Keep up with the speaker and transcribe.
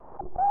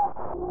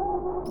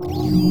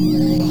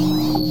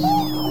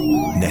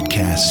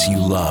Netcasts you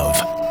love.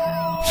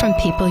 From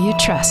people you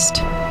trust.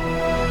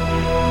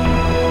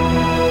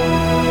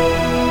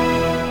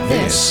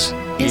 This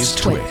is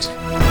Twit.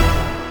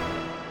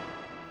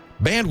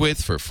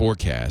 Bandwidth for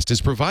FourCast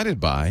is provided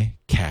by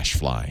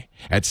CacheFly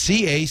at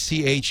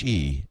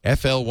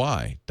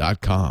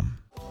CacheFly.com.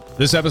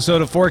 This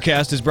episode of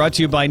FourCast is brought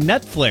to you by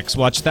Netflix.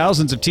 Watch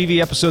thousands of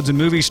TV episodes and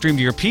movies streamed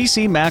to your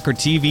PC, Mac, or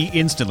TV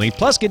instantly.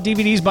 Plus, get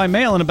DVDs by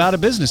mail in about a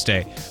business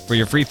day. For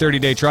your free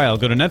 30-day trial,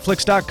 go to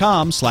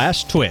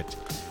netflix.com/twit.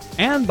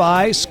 And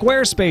by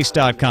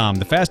Squarespace.com,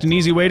 the fast and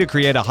easy way to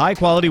create a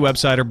high-quality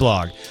website or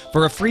blog.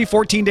 For a free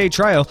 14-day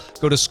trial,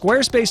 go to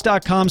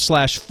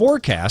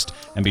squarespace.com/forecast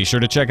and be sure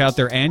to check out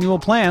their annual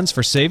plans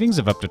for savings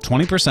of up to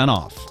 20%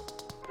 off.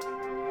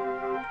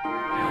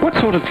 What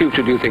sort of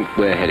future do you think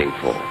we're heading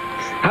for?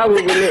 How will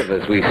we live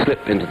as we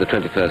slip into the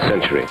 21st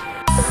century?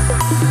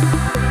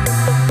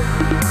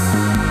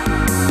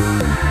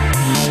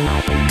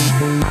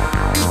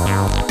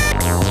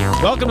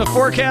 Welcome to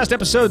FourCast,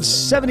 episode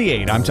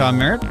 78. I'm Tom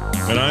Merritt.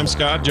 And I'm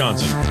Scott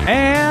Johnson.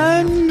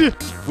 And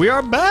we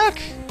are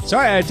back.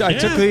 Sorry, I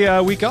took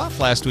the week off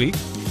last week.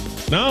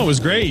 No, it was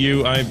great.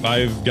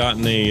 I've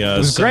gotten a. It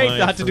was great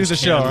not to do the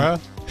show, huh?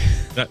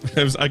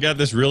 I got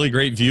this really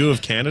great view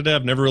of Canada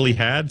I've never really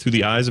had through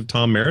the eyes of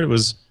Tom Merritt. It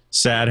was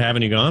sad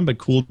having you gone, but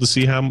cool to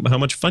see how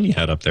much fun you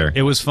had up there.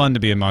 It was fun to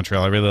be in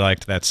Montreal. I really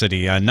liked that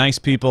city. Nice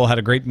people, had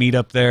a great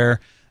meetup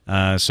there.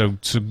 So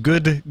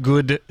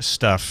good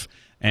stuff.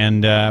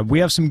 And we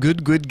have some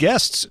good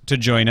guests to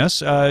join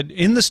us.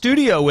 In the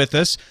studio with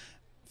us,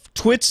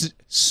 Twit's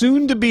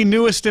soon-to-be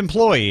newest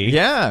employee.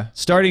 Yeah.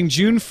 Starting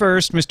June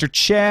 1st, Mr.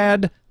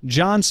 Chad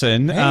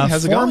Johnson, Hey,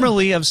 how's it going?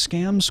 formerly of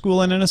Scam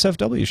School and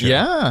NSFW show.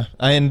 Yeah,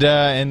 and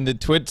the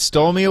Twit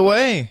stole me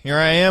away. Here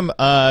I am.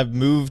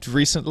 Moved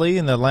recently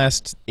in the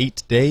last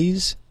 8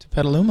 days to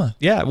Petaluma.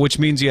 Yeah, which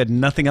means you had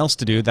nothing else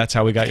to do. That's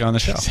how we got you on the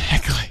show.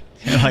 Exactly.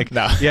 Like,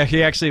 no. Yeah,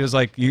 he actually was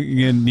like,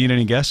 you need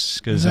any guests?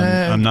 Because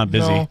I'm not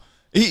busy. No.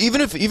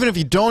 Even if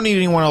you don't need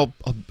anyone,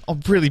 I'll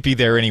really be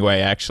there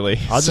anyway. Actually,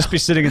 I'll just be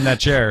sitting in that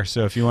chair.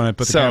 So if you want to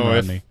put the camera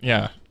on me,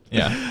 yeah.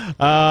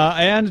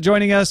 And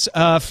joining us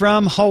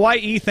from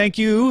Hawaii, thank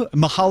you,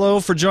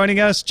 mahalo for joining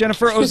us,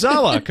 Jennifer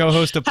Ozawa,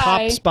 co-host of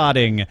Pop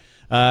Spotting.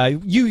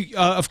 You,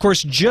 of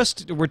course,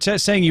 we're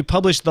saying you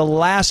published the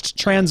Last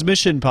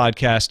Transmission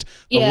podcast,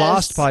 the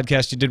Lost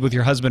podcast you did with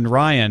your husband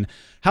Ryan.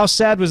 How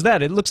sad was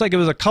that? It looks like it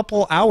was a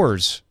couple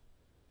hours.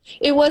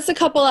 It was a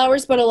couple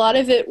hours, but a lot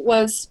of it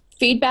was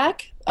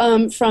feedback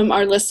from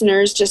our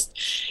listeners, just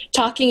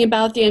talking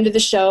about the end of the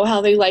show, how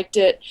they liked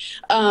it.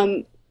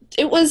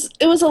 It was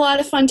a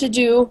lot of fun to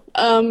do.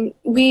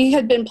 We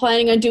had been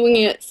planning on doing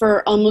it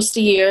for almost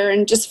a year,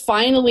 and just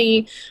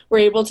finally were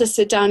able to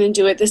sit down and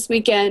do it this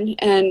weekend,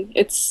 and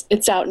it's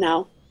out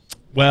now.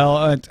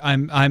 Well,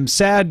 I'm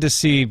sad to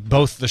see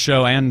both the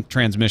show and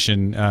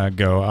Transmission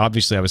go.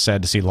 Obviously, I was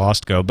sad to see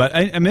Lost go, but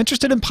I'm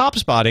interested in Pop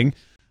Spotting.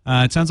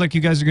 It sounds like you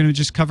guys are going to be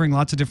just covering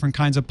lots of different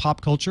kinds of pop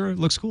culture. It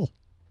looks cool.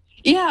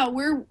 Yeah,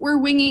 we're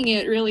winging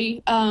it,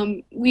 really.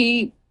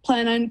 We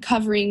plan on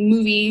covering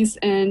movies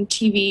and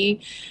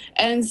TV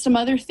and some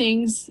other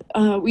things.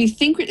 We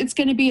think it's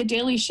going to be a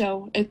daily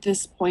show at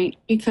this point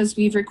because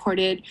we've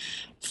recorded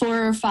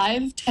 4 or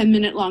 5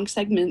 10-minute long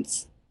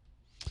segments.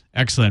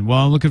 Excellent.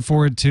 Well, looking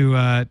forward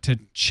to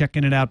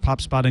checking it out,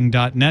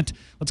 popspotting.net.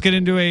 Let's get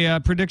into a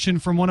prediction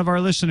from one of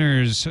our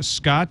listeners.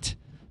 Scott,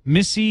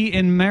 Missy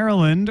in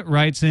Maryland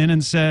writes in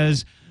and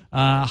says,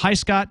 hi,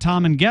 Scott,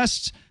 Tom, and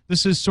guests.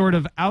 This is sort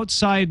of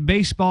outside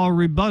baseball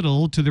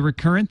rebuttal to the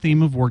recurrent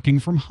theme of working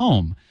from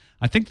home.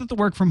 I think that the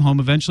work from home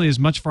eventually is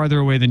much farther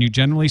away than you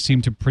generally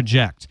seem to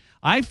project.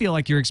 I feel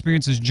like your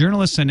experience as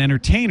journalists and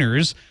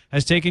entertainers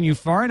has taken you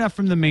far enough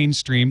from the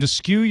mainstream to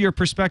skew your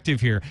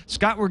perspective here.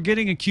 Scott, we're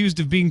getting accused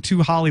of being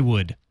too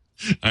Hollywood.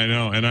 I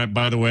know, and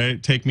by the way,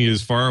 take me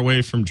as far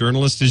away from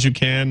journalist as you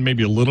can,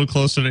 maybe a little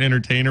closer to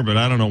entertainer, but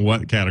I don't know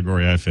what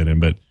category I fit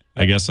in, but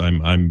I guess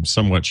I'm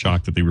somewhat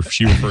shocked that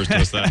she refers to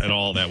us at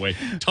all that way.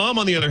 Tom,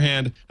 on the other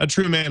hand, a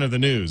true man of the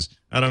news.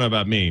 I don't know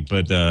about me,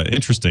 but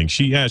interesting.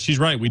 She's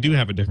right. We do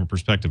have a different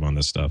perspective on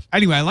this stuff.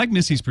 Anyway, I like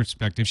Missy's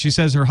perspective. She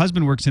says her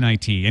husband works in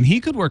IT, and he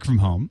could work from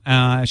home.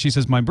 She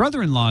says, my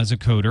brother-in-law is a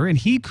coder, and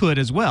he could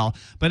as well,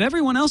 but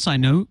everyone else I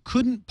know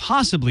couldn't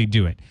possibly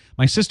do it.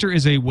 My sister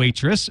is a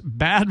waitress,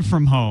 bad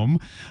from home.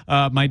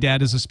 My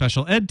dad is a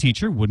special ed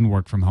teacher, wouldn't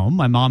work from home.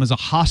 My mom is a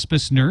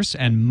hospice nurse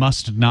and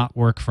must not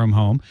work from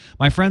home.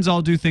 My friends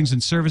all do things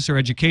in service or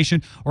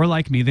education, or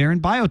like me, they're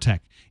in biotech.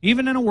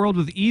 Even in a world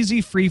with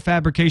easy, free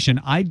fabrication,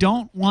 I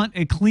don't want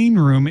a clean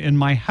room in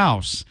my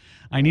house.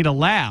 I need a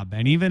lab,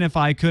 and even if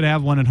I could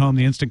have one at home,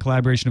 the instant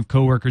collaboration of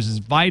coworkers is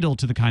vital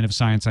to the kind of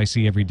science I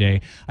see every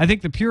day. I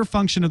think the pure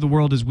function of the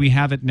world as we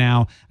have it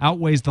now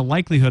outweighs the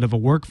likelihood of a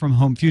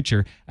work-from-home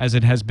future as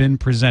it has been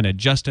presented.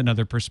 Just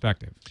another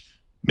perspective.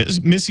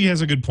 Missy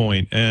has a good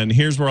point, and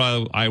here's where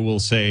I will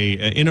say,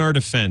 in our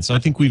defense, I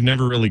think we've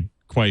never really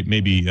quite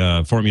maybe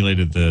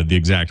formulated the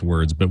exact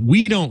words, but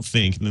we don't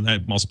think, and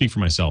I'll speak for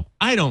myself,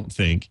 I don't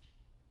think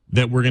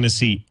that we're going to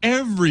see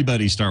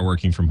everybody start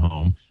working from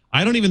home.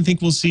 I don't even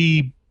think we'll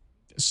see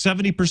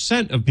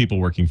 70% of people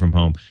working from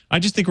home. I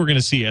just think we're going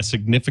to see a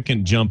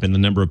significant jump in the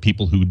number of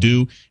people who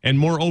do, and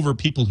moreover,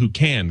 people who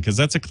can, because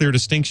that's a clear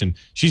distinction.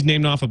 She's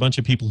named off a bunch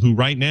of people who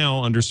right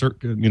now, under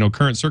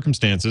current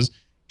circumstances,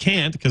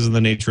 can't because of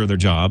the nature of their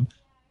job.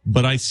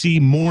 But I see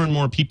more and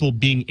more people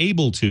being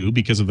able to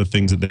because of the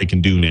things that they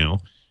can do now.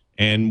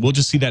 And we'll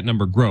just see that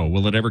number grow.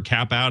 Will it ever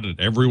cap out at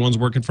everyone's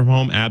working from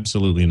home?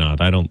 Absolutely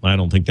not. I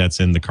don't think that's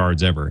in the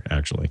cards ever,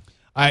 actually.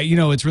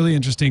 What's really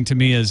interesting to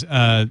me is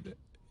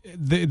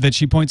that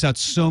she points out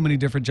so many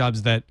different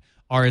jobs that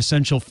are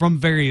essential from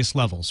various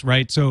levels,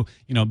 right? So,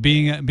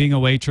 being a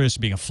waitress,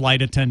 being a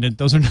flight attendant,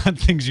 those are not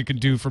things you can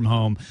do from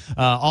home,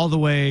 all the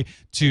way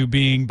to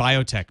being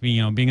biotech,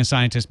 being a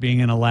scientist,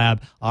 being in a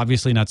lab,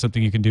 obviously not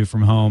something you can do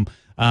from home.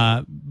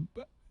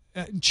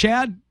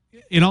 Chad,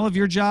 in all of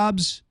your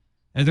jobs,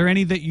 are there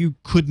any that you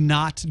could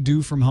not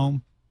do from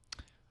home?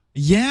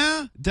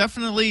 Yeah,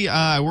 definitely.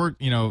 I work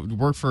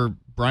for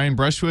Brian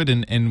Brushwood,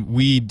 and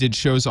we did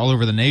shows all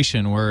over the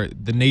nation where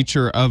the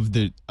nature of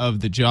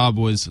the job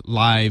was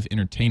live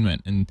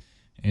entertainment, and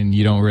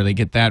you don't really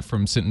get that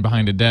from sitting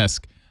behind a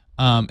desk.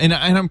 And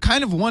I'm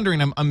kind of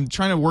wondering, I'm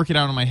trying to work it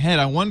out in my head.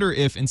 I wonder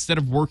if instead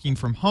of working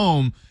from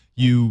home,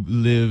 you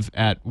live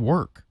at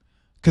work.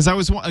 Because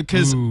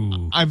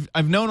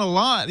I've known a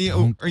lot.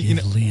 Don't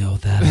give Leo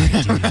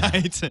that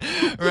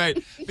idea. right.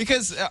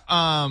 Because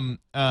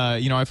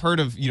I've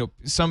heard of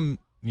some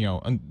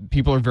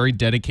people are very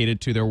dedicated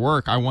to their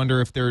work. I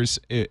wonder if there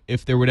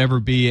would ever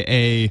be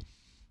a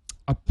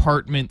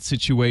apartment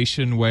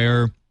situation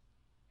where,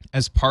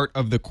 as part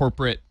of the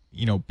corporate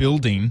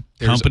building,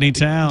 company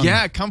town.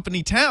 Yeah,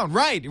 company town.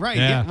 Right.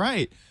 Yeah,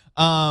 right.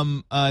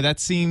 That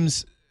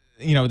seems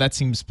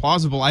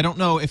plausible. I don't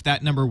know if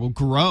that number will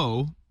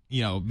grow.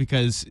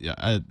 Because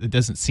it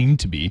doesn't seem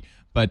to be.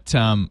 But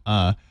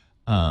I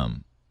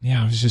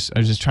was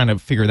just trying to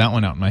figure that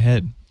one out in my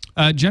head.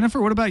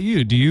 Jennifer, what about you?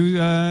 Have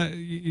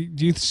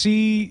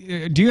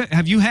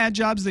you had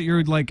jobs that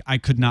you're like, I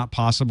could not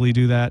possibly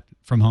do that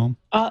from home?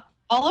 All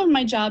of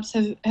my jobs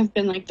have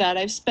been like that.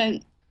 I've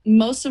spent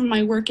most of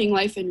my working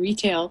life in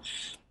retail.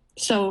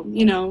 So,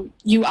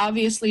 you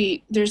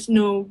obviously, there's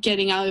no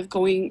getting out of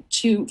going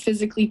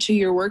physically to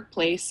your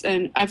workplace.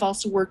 And I've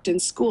also worked in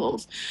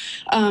schools.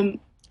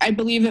 I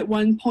believe at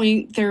one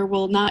point there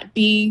will not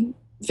be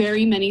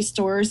very many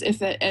stores,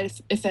 if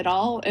at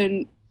all,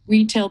 and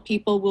retail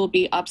people will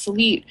be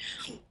obsolete.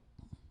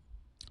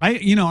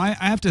 I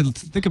have to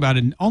think about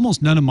it.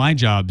 Almost none of my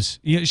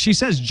jobs. She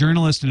says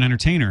journalist and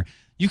entertainer.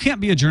 You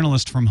can't be a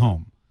journalist from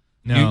home.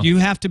 No, you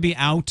have to be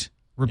out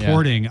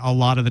reporting a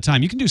lot of the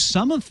time. You can do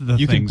some of the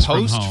things from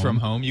home. You can post from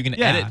home. You can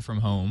edit from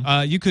home.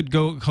 You could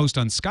go host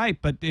on Skype,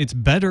 but it's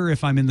better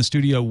if I'm in the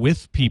studio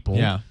with people.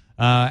 Yeah.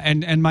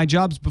 And my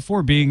jobs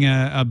before, being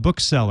a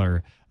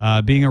bookseller,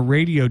 being a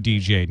radio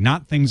DJ,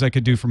 not things I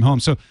could do from home.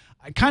 So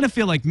I kind of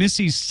feel like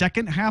Missy's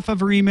second half of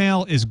her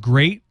email is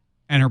great,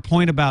 and her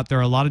point about there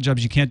are a lot of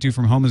jobs you can't do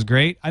from home is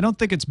great. I don't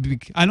think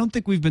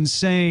we've been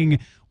saying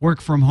work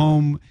from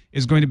home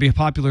is going to be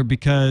popular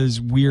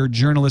because we're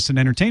journalists and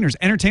entertainers.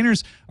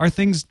 Entertainers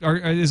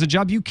is a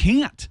job you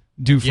can't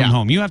do from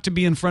home. You have to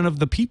be in front of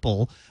the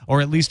people, or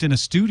at least in a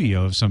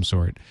studio of some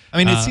sort. I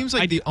mean, it seems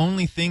like the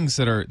only things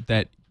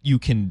that you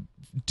can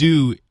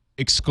do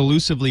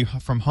exclusively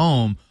from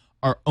home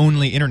are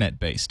only internet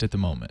based at the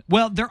moment.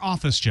 Well, they're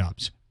office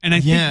jobs. And I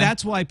think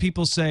that's why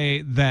people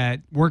say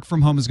that work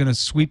from home is going to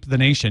sweep the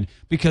nation,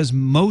 because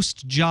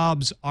most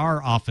jobs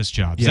are office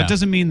jobs. That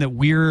doesn't mean that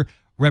we're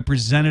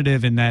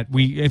representative in that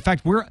in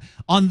fact, we're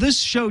on this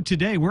show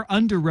today, we're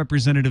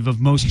underrepresentative of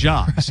most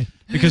jobs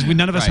because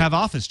none of us have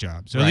office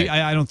jobs. So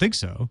I don't think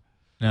so.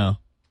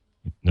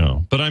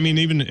 No, but I mean,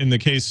 even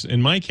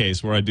in my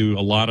case, where I do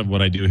a lot of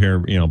what I do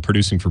here,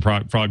 producing for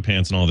Frog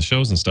Pants and all the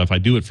shows and stuff, I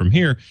do it from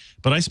here.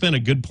 But I spend a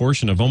good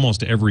portion of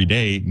almost every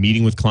day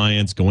meeting with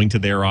clients, going to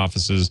their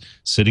offices,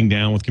 sitting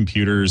down with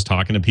computers,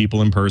 talking to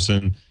people in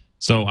person.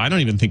 So I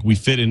don't even think we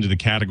fit into the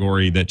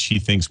category that she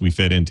thinks we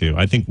fit into.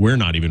 I think we're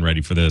not even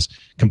ready for this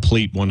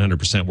complete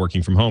 100%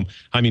 working from home.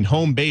 I mean,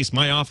 home base,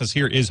 my office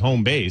here is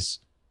home base,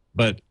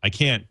 but I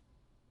can't.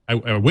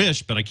 I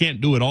wish, but I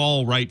can't do it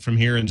all right from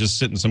here and just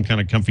sit in some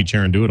kind of comfy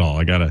chair and do it all.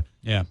 I gotta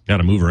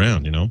move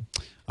around,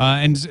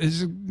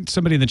 And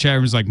somebody in the chat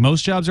room is like,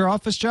 most jobs are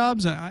office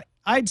jobs.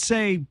 I'd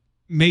say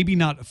maybe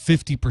not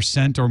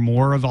 50% or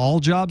more of all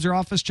jobs are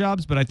office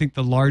jobs, but I think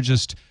the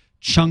largest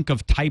chunk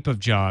of type of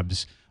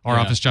jobs are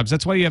office jobs.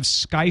 That's why you have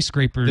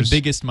skyscrapers, the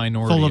biggest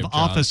minority full of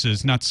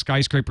offices, not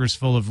skyscrapers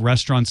full of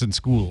restaurants and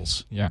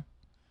schools. Yeah.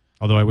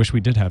 Although I wish we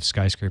did have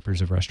skyscrapers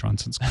of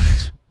restaurants and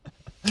schools.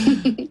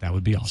 That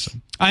would be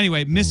awesome.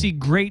 Anyway, Missy,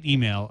 great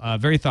email.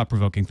 Very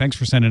thought-provoking. Thanks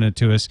for sending it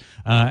to us.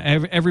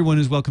 Everyone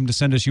is welcome to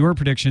send us your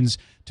predictions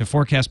to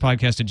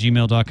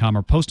fourcastpodcast@gmail.com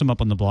or post them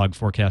up on the blog,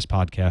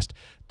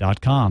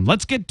 fourcastpodcast.com.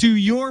 Let's get to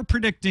your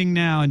predicting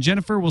now. And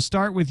Jennifer, we'll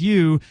start with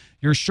you.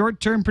 Your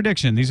short-term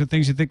prediction. These are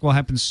things you think will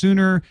happen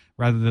sooner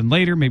rather than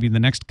later, maybe in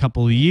the next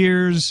couple of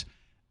years.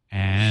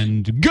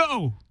 And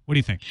go! What do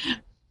you think?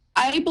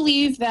 I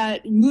believe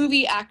that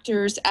movie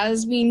actors,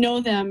 as we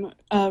know them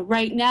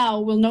right now,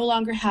 will no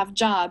longer have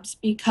jobs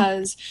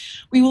because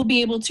we will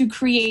be able to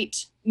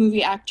create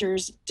movie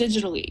actors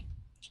digitally.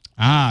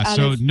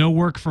 So no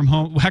work from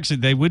home. Well, actually,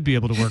 they would be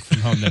able to work from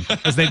home then,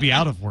 because they'd be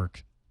out of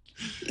work.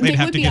 They'd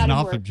have to get an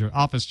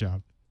office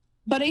job.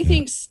 But I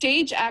think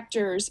stage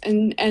actors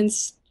and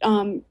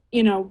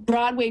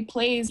Broadway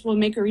plays will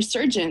make a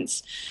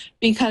resurgence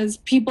because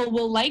people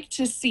will like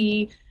to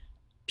see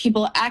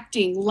people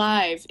acting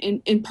live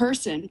in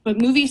person.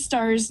 But movie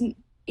stars,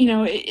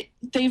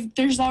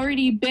 there's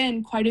already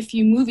been quite a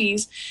few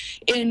movies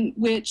in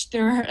which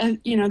they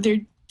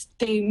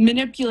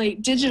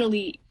manipulate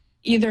digitally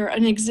either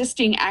an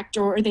existing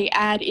actor or they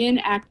add in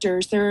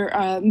actors. There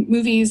are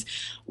movies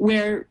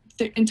where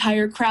the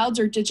entire crowds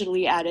are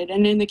digitally added.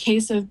 And in the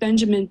case of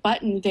Benjamin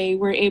Button, they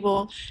were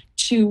able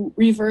to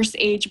reverse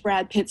age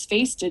Brad Pitt's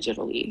face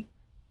digitally.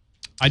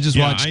 I just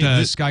watched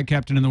Sky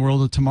Captain in the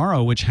World of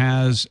Tomorrow, which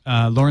has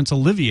Laurence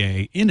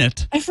Olivier in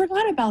it. I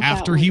forgot about that.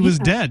 After he was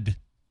dead.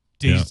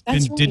 He's been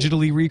That's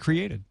digitally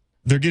recreated.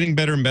 They're getting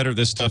better and better at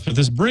this stuff. But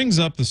this brings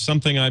up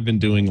something I've been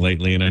doing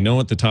lately, and I know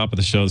at the top of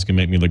the show it's going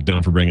to make me look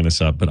dumb for bringing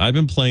this up, but I've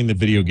been playing the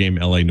video game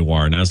L.A.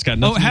 Noire. Now, it's got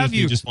nothing to do with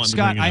you? Just wanted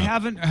Scott, to bring it I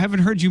up. haven't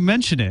heard you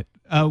mention it.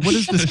 What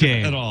is this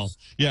game? At all.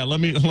 Yeah,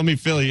 let me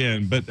fill you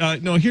in.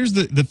 But no, here's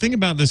the thing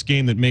about this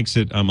game that makes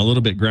it a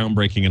little bit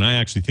groundbreaking, and I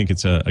actually think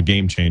it's a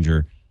game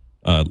changer,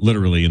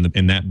 literally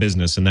in that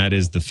business, and that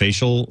is the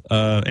facial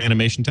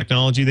animation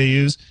technology they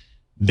use.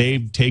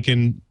 They've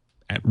taken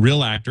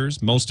real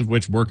actors, most of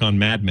which work on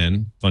Mad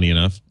Men. Funny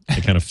enough, they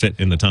kind of fit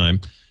in the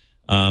time,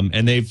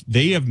 and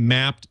they have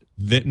mapped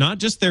not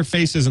just their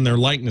faces and their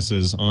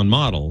likenesses on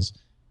models.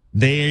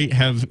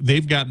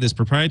 They've got this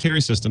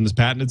proprietary system, this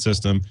patented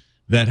system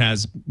that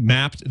has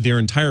mapped their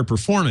entire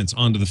performance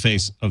onto the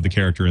face of the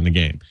character in the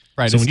game.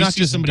 Right. So it's when you not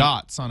see just somebody,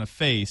 dots on a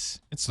face;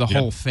 it's the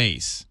whole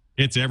face.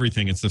 It's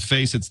everything. It's the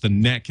face. It's the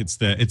neck. It's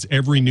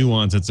every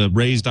nuance. It's a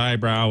raised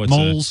eyebrow. It's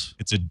moles.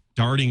 It's a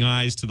darting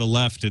eyes to the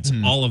left. It's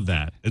all of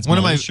that. It's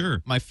one moles,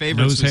 of my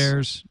favorites. Nose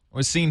hairs.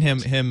 Was seeing him.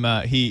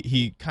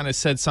 He kind of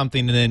said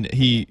something and then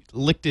he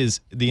licked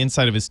the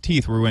inside of his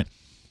teeth. Where we went.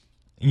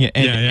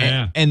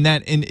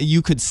 And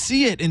you could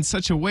see it in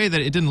such a way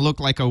that it didn't look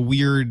like a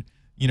weird,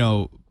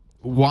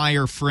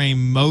 wireframe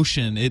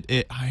motion.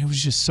 It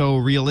was just so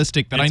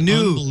realistic that I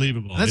knew.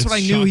 Unbelievable. That's what I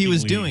knew he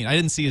was doing. I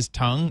didn't see his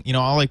tongue.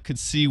 All I could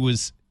see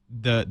was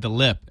the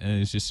lip, and it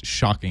was just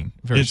shocking.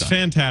 It's shocking.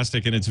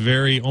 Fantastic, and it's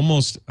very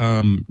almost.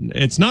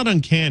 It's not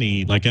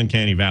uncanny like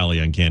Uncanny Valley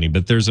uncanny,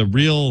 but there's a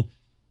real.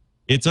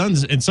 It's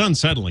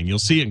unsettling. You'll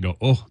see it and go,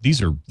 oh,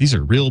 these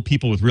are real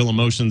people with real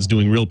emotions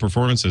doing real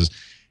performances.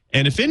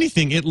 And if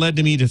anything, it led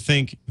to me to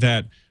think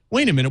that,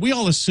 wait a minute, we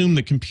all assume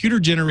that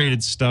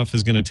computer-generated stuff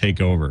is going to take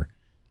over.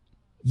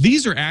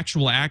 These are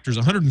actual actors,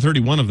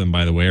 131 of them,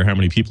 by the way, or how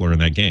many people are in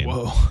that game.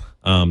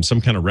 Whoa.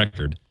 Some kind of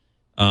record.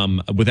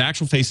 With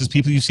actual faces,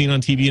 people you've seen on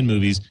TV and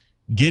movies,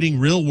 getting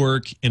real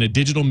work in a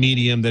digital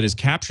medium that has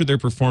captured their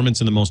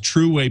performance in the most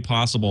true way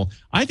possible.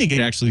 I think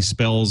it actually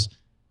spells,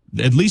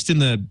 at least in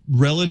the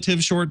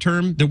relative short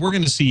term, that we're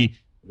going to see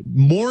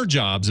more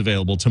jobs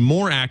available to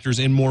more actors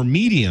in more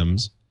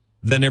mediums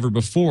than ever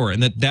before,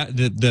 and that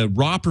the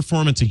raw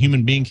performance a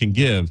human being can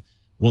give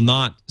will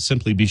not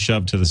simply be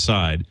shoved to the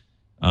side.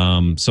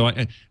 So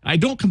I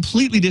don't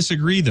completely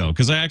disagree, though,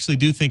 because I actually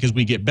do think as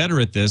we get better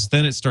at this,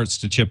 then it starts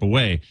to chip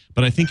away.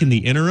 But I think in the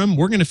interim,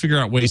 we're going to figure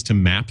out ways to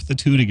map the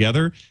two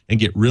together and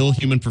get real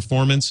human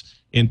performance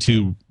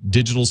into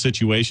digital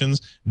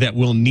situations that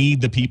we'll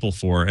need the people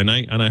for. And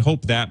I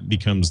hope that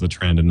becomes the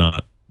trend and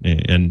not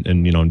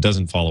and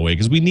doesn't fall away,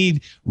 because we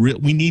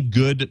need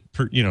good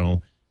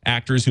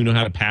actors who know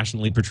how to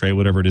passionately portray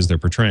whatever it is they're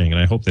portraying,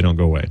 and I hope they don't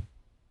go away.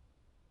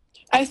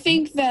 I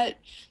think that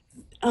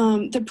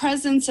the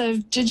presence of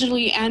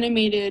digitally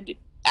animated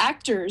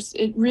actors,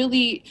 it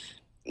really,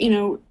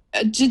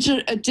 a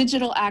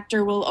digital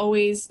actor will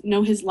always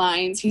know his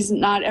lines. He's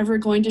not ever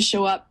going to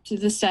show up to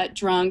the set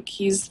drunk.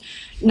 He's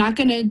not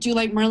going to do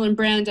like Marlon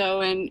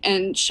Brando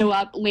and show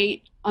up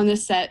late on the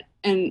set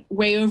and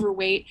way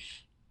overweight.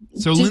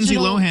 So Lindsay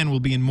Lohan will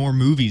be in more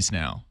movies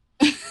now.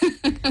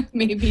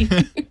 Maybe.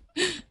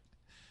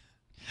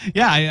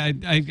 Yeah,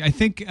 I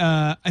think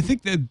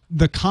that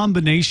the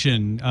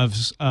combination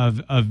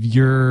of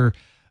your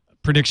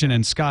prediction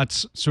and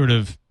Scott's sort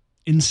of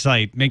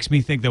insight makes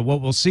me think that what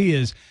we'll see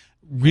is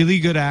really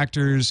good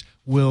actors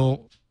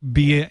will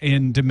be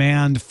in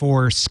demand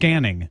for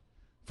scanning,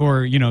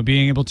 for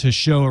being able to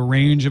show a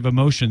range of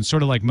emotions,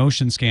 sort of like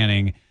motion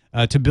scanning,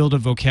 to build a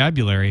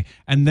vocabulary,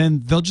 and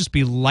then they'll just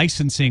be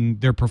licensing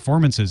their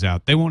performances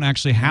out. They won't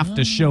actually have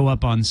to show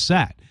up on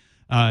set.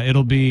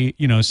 It'll be,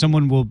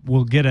 someone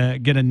will get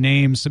a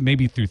name, so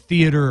maybe through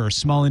theater or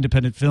small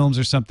independent films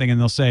or something,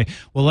 and they'll say,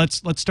 well,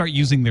 let's start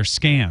using their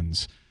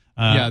scans.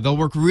 They'll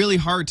work really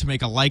hard to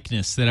make a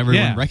likeness that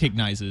everyone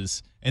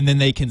recognizes, and then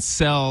they can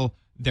sell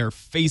their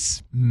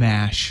face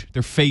mash,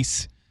 their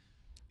face.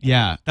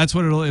 Yeah, that's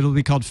what it'll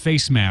be called.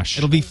 Face mash.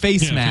 It'll be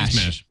face mash.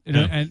 Face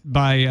mash.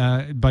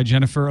 By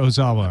Jennifer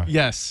Ozawa.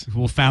 Yes,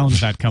 who will found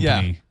that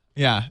company.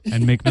 Yeah.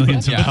 and make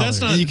millions of But dollars.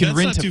 that's not. You can that's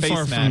rent not a too face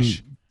far mash.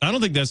 from. I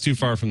don't think that's too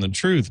far from the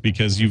truth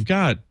because you've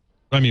got.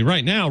 I mean,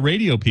 right now,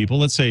 radio people.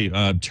 Let's say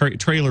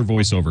trailer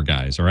voiceover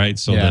guys. All right,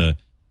 so Yeah.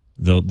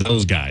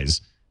 those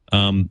guys.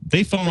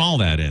 They phone all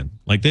that in.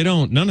 Like they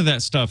don't. None of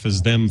that stuff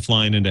is them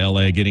flying into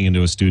LA, getting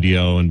into a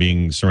studio, and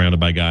being surrounded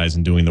by guys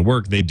and doing the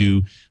work. They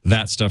do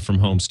that stuff from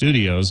home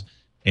studios,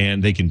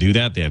 and they can do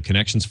that. They have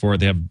connections for it.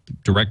 They have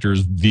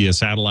directors via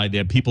satellite. They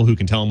have people who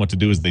can tell them what to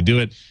do as they do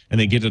it, and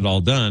they get it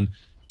all done.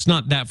 It's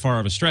not that far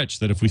of a stretch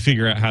that if we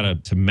figure out how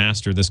to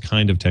master this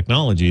kind of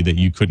technology, that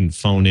you couldn't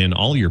phone in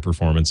all your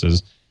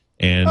performances.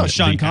 And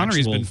Sean the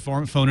Connery's actual-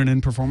 been phoning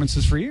in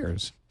performances for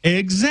years.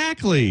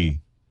 Exactly.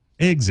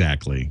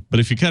 But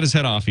if you cut his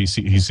head off, he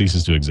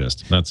ceases to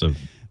exist. That's a.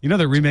 You know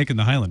they're remaking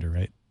The Highlander,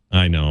 right?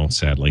 I know,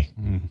 sadly.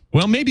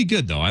 Well, maybe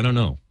good though. I don't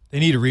know. They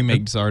need to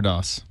remake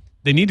Zardos.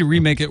 They need to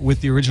remake it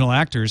with the original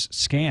actors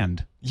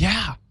scanned.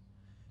 Yeah.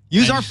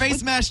 Use our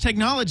face mash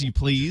technology,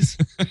 please.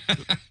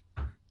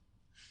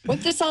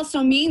 What this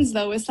also means,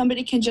 though, is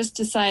somebody can just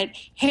decide,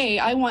 hey,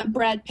 I want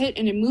Brad Pitt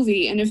in a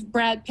movie. And if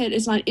Brad Pitt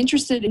is not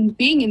interested in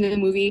being in the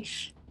movie,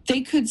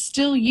 they could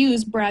still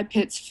use Brad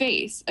Pitt's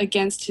face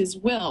against his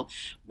will,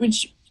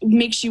 which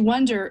makes you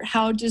wonder,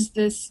 how does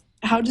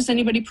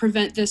anybody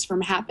prevent this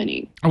from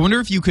happening? I wonder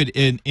if you could,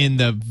 in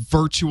the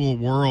virtual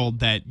world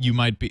that you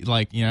might be,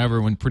 like,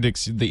 everyone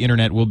predicts the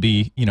internet will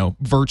be,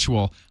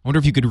 virtual. I wonder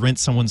if you could rent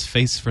someone's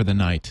face for the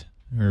night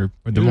or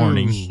the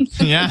morning.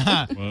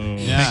 Yeah. Whoa.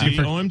 Yeah. See,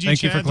 OMG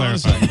thank you for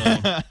Chad's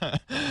clarifying.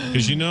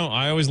 Because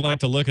I always like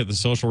to look at the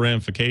social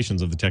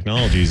ramifications of the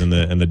technologies and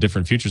the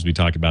different futures we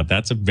talk about.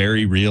 That's a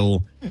very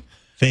real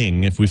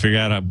thing. If we figure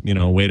out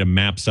a way to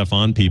map stuff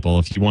on people,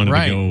 if you wanted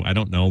to go, I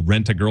don't know,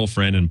 rent a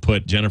girlfriend and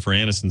put Jennifer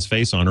Aniston's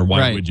face on her,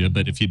 why would you?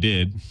 But if you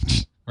did,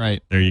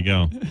 there you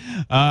go.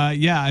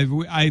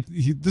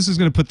 This is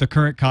going to put the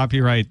current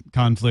copyright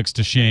conflicts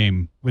to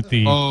shame with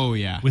the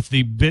with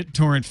the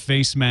BitTorrent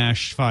face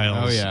mash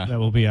files that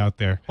will be out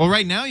there. Well,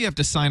 right now you have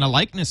to sign a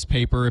likeness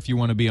paper if you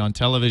want to be on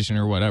television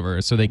or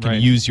whatever, so they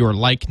can use your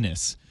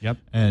likeness. Yep.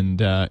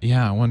 And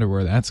I wonder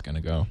where that's going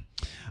to go.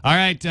 All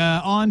right,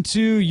 on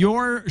to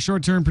your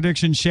short-term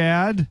prediction,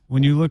 Chad.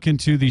 When you look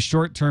into the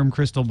short-term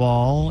crystal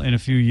ball in a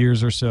few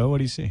years or so, what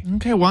do you see?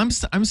 Okay, well,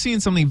 I'm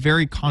seeing something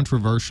very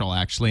controversial,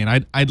 actually,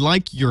 and I'd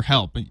like your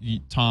help,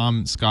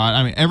 Tom, Scott.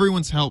 I mean,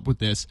 everyone's help with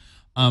this.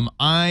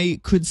 I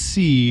could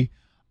see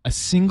a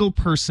single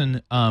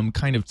person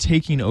kind of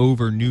taking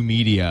over new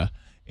media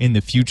in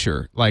the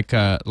future, like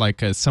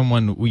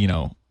someone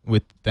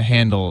with the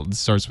handle that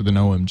starts with an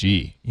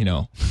OMG.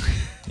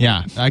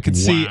 Yeah, I could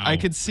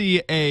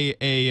see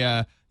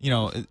a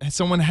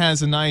someone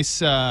has a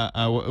nice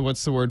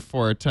what's the word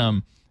for it,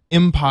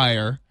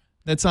 empire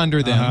that's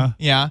under them.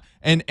 Yeah,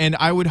 and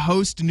I would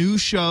host new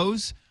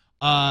shows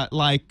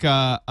like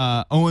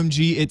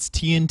OMG It's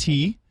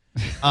TNT.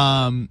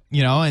 I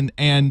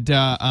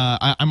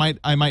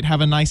might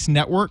have a nice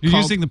network. You're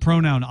using the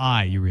pronoun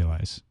I, you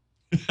realize.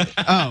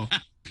 Oh.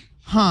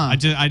 Huh. I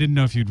didn't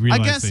know if you'd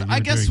realize that.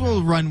 I guess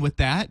we'll run with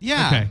that.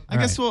 Yeah. Okay. I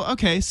guess we'll.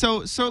 Okay.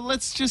 So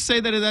let's just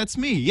say that that's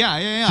me.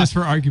 Yeah. Just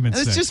for argument's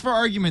sake. It's just for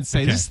argument's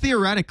sake. Okay. Just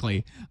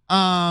theoretically.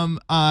 And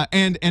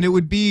it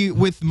would be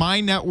with my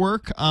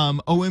network,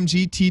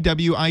 OMG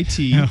TWIT.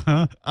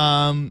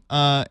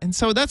 And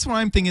so that's what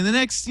I'm thinking. The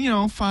next,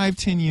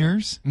 5-10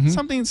 years,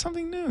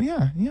 something new.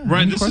 Yeah.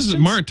 Right. Any This questions?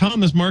 is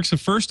Thomas marks a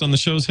first on the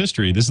show's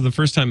history. This is the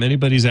first time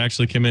anybody's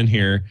actually come in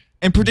here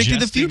and predicted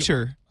the jesting-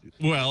 future.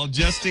 Well,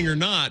 jesting or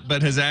not,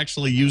 but has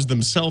actually used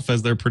themselves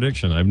as their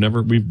prediction.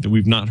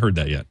 We've not heard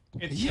that yet.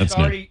 It's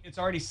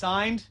already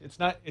signed.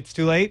 It's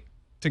too late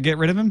to get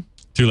rid of him.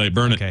 Too late.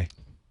 Burn it. Okay.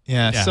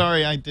 Yeah,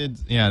 sorry, I did.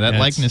 Yeah, that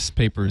likeness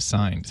paper is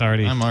signed. It's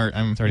already.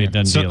 It's already a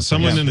done deal.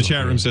 Someone in the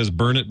chat room says,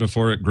 "Burn it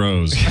before it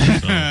grows."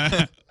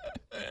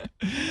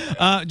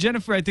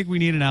 Jennifer, I think we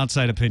need an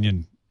outside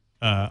opinion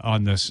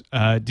on this.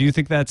 Do you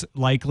think that's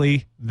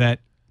likely that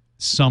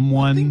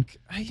someone,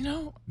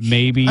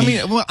 maybe? I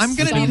mean, well, I'm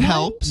going to need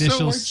help.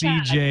 Initial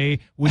CJ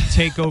would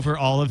take over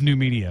all of new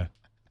media.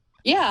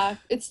 Yeah,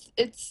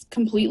 it's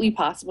completely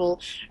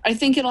possible. I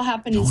think it'll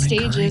happen in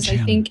stages. I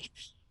think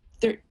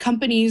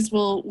companies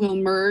will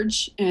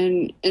merge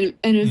and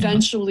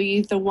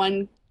eventually the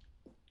one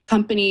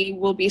company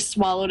will be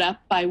swallowed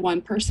up by one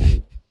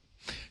person.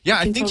 Yeah,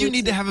 I think you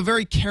need to have a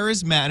very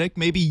charismatic,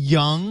 maybe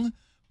young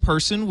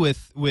person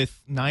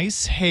with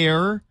nice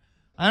hair.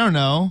 I don't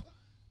know.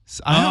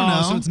 So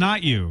it's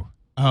not you.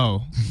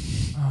 Oh.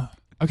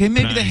 Okay,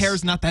 maybe the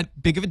hair's not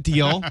that big of a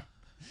deal.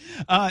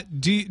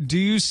 Do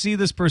you see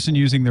this person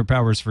using their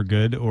powers for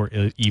good or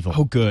evil?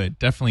 Oh, good.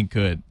 Definitely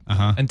good.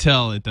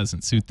 Until it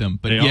doesn't suit them.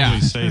 But they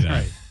always say that.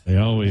 Right. They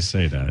always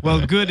say that.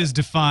 Well, good is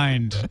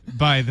defined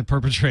by the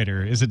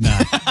perpetrator, is it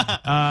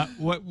not?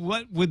 What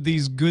would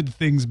these good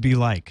things be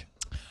like?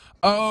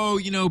 Oh,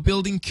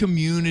 building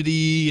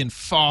community and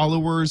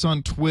followers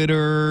on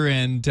Twitter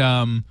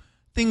and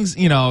things,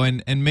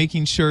 and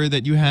making sure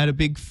that you had a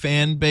big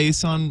fan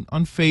base on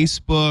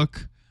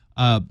Facebook.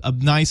 A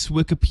nice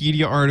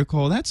Wikipedia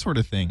article, that sort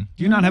of thing.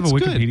 Do you not have a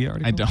Wikipedia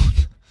article? I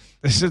don't.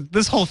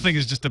 This whole thing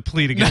is just a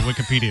plea to get a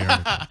Wikipedia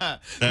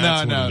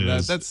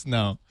article. That's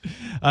no.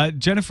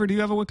 Jennifer, do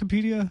you have a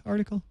Wikipedia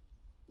article?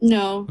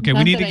 No. Okay, not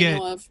we need that to I get.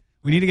 know of.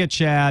 We need to get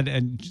Chad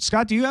and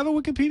Scott. Do you have a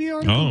Wikipedia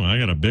article? Oh, I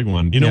got a big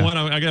one. You know what?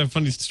 I got a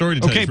funny story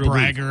to tell Okay, you. Real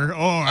brief. bragger.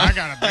 Oh, I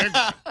got a big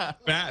one.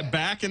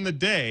 Back in the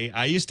day,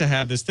 I used to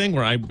have this thing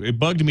where it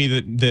bugged me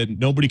that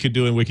nobody could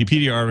do a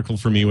Wikipedia article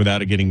for me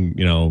without it getting,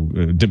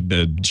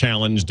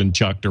 challenged and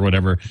chucked or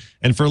whatever.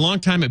 And for a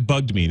long time, it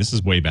bugged me. This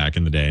is way back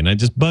in the day. And I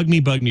just bugged me.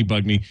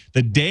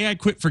 The day I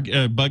quit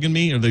bugging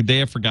me, or the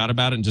day I forgot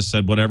about it and just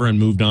said whatever and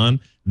moved on,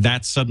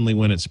 that's suddenly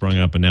when it sprung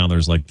up. And now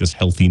there's like this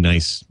healthy,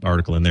 nice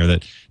article in there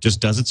that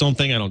just does its own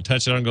thing. I don't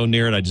touch it. I don't go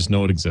near it. I just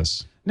know it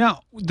exists.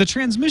 Now, the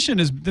transmission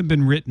has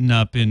been written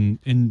up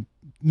in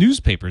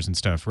newspapers and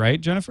stuff, right,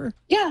 Jennifer?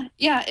 Yeah,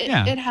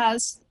 it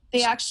has.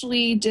 They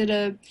actually did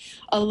a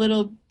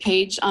little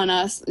page on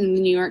us in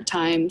the New York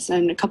Times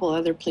and a couple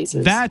other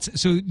places.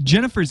 So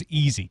Jennifer's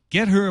easy.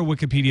 Get her a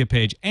Wikipedia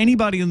page.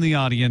 Anybody in the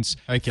audience,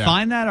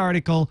 find that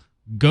article,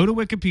 go to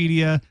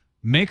Wikipedia,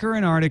 make her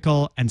an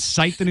article, and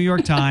cite the New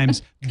York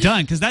Times.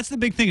 Done. Because that's the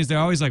big thing is they're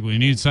always like, we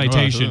need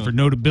citation for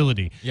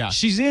notability. Yeah.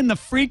 She's in the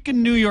freaking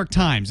New York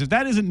Times. If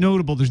that isn't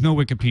notable, there's no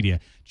Wikipedia.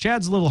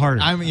 Chad's a little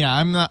harder.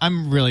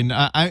 I'm really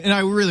not.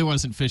 I really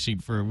wasn't fishing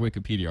for a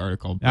Wikipedia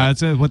article.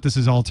 That's what this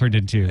is all turned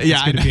into.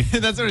 Yeah,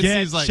 that's what it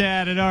seems like. Get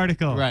Chad an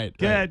article. Right.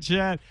 Get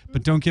Chad.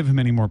 But don't give him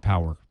any more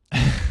power.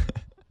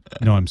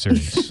 No, I'm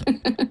serious.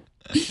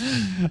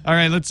 All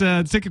right, let's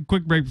take a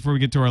quick break before we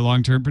get to our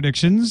long-term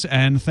predictions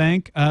and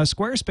thank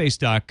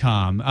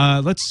Squarespace.com.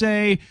 Let's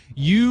say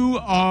you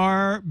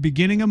are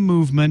beginning a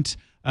movement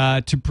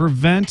to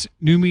prevent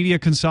new media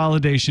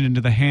consolidation into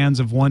the hands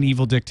of one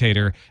evil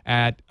dictator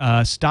at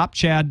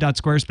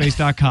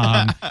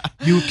stopchad.squarespace.com.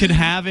 You could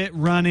have it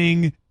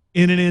running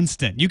in an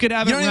instant. You could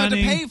have it running. You don't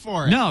even have to pay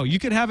for it. No, you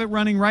could have it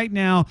running right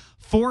now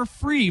for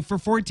free for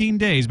 14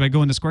 days by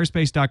going to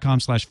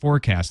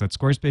squarespace.com/fourcast. That's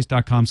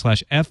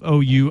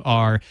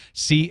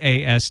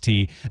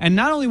squarespace.com/FOURCAST. And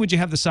not only would you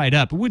have the site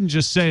up, it wouldn't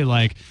just say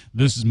like,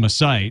 this is my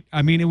site.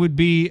 I mean, it would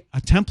be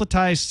a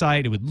templatized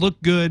site. It would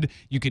look good.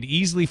 You could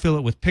easily fill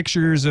it with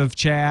pictures of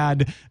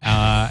Chad.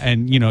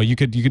 And you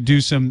could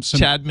do some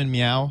Chadman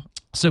meow.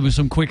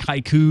 Some quick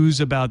haikus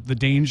about the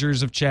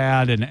dangers of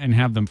Chad and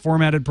have them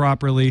formatted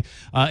properly.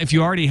 If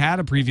you already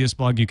had a previous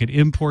blog, you could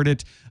import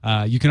it.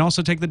 You can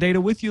also take the data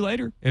with you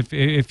later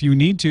if you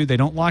need to. They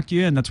don't lock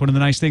you in. That's one of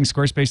the nice things.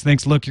 Squarespace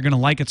thinks, look, you're going to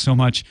like it so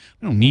much,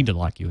 we don't need to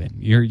lock you in.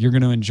 You're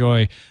going to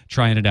enjoy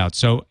trying it out.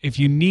 So if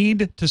you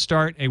need to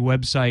start a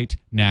website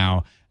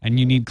now and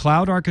you need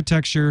cloud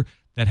architecture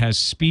that has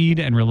speed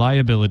and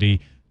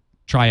reliability,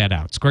 try it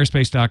out.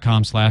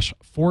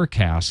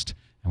 Squarespace.com/fourcast.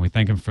 And we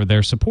thank them for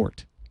their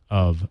support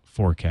of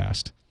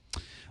FourCast.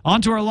 On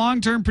to our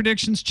long-term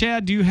predictions.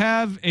 Chad, do you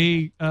have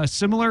a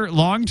similar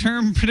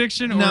long-term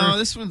prediction?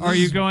 No, are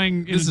you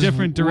going in a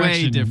different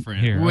direction? Way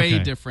different. Here? Way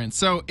Okay. different.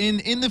 So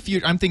in the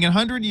future, I'm thinking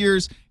 100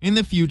 years in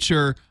the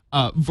future,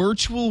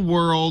 virtual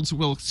worlds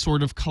will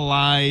sort of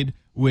collide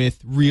with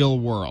real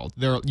world.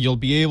 You'll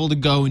be able to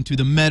go into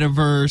the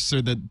metaverse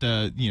or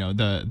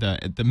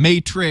the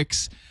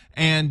Matrix.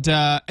 And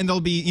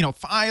there'll be,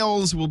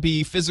 files will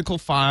be physical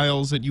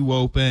files that you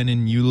open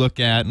and you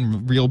look at,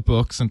 and real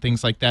books and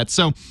things like that.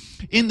 So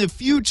in the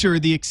future,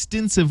 the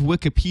extensive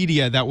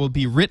Wikipedia that will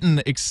be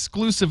written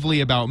exclusively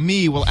about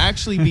me will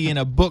actually be in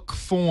a book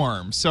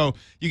form. So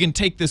you can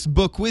take this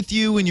book with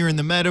you when you're in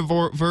the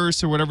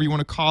metaverse or whatever you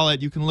want to call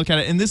it. You can look at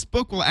it. And this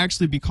book will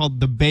actually be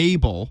called The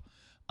Babel.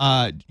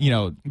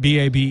 Babel.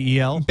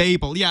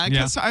 Babel. Yeah.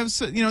 Because I was,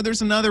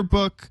 there's another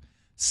book.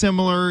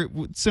 Similar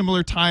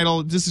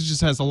title. This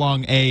just has a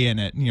long A in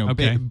it.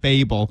 Okay.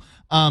 Babel.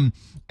 My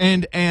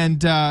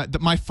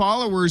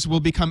followers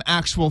will become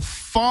actual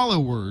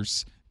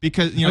followers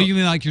because you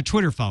mean like your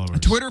Twitter followers?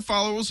 Twitter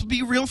followers will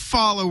be real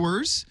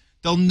followers.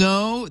 They'll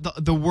know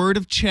the word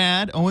of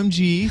Chad,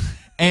 OMG,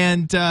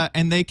 and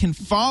they can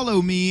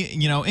follow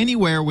me,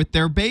 anywhere with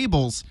their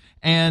Babels.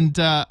 And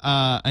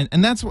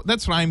that's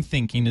what I'm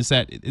thinking is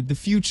that the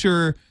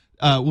future.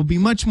 Will be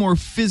much more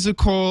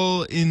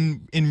physical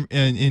in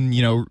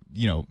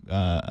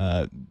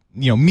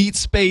meat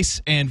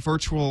space, and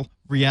virtual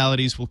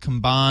realities will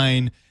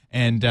combine,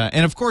 and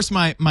of course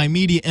my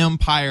media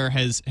empire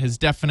has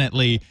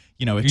definitely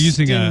You're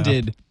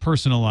extended. Using a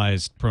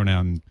personalized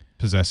pronoun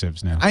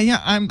possessives now.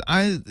 I'm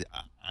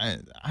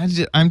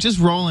just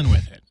rolling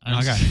with it.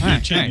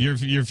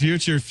 Your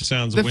future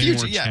sounds way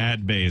more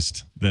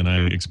Chad-based than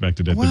I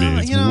expected it to be.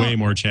 It's way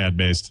more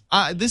Chad-based.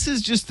 This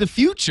is just the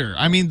future.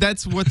 I mean,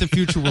 that's what the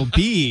future will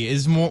be,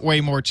 is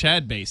way more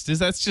Chad-based.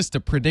 That's just a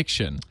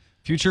prediction.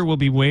 Future will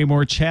be way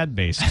more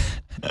Chad-based.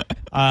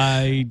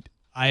 I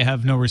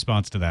have no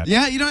response to that.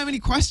 Yeah, you don't have any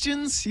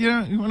questions? You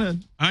want to?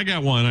 I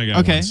got one.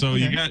 One. So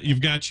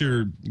you've got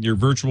your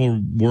virtual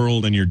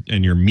world and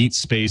your meat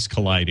space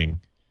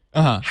colliding.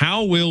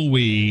 How will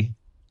we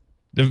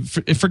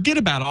forget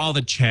about all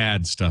the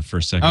Chad stuff for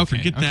a second?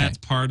 Forget that's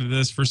part of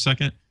this for a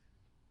second.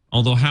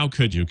 Although, how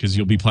could you? Because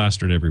you'll be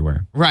plastered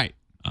everywhere. Right.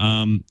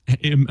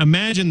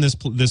 Imagine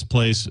this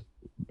place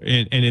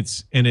and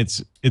it's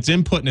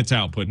input and it's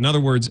output. In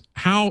other words,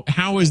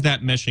 how is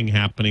that meshing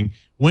happening?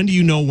 When do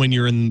you know when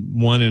you're in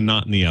one and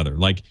not in the other?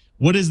 Like,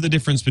 what is the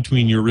difference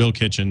between your real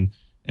kitchen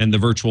and the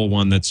virtual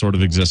one that sort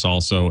of exists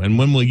also? And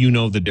when will you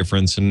know the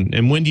difference?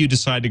 And when do you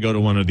decide to go to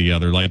one or the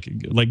other?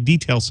 Like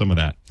detail some of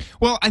that.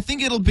 Well, I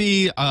think it'll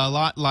be a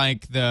lot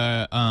like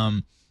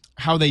the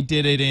how they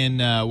did it in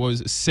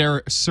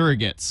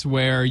Surrogates,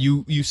 where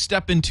you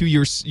step into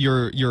your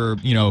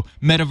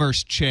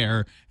metaverse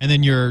chair and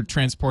then you're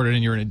transported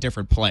and you're in a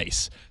different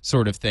place,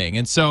 sort of thing.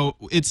 And so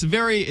it's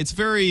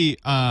very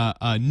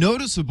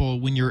noticeable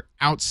when you're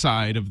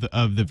outside of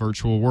the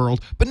virtual world,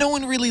 but no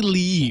one really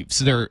leaves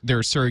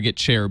their surrogate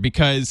chair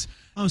because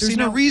there's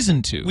no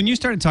reason to. When you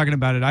started talking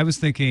about it, I was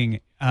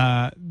thinking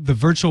the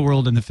virtual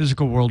world and the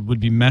physical world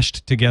would be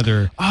meshed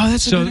together. Oh,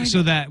 that's a good idea.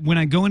 So that when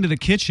I go into the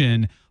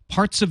kitchen,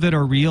 parts of it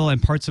are real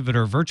and parts of it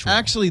are virtual.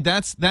 Actually,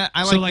 that's that.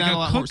 I like that a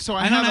lot more. So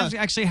I don't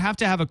have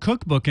to have a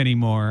cookbook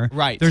anymore.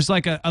 Right. There's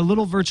like a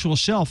little virtual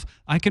shelf.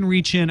 I can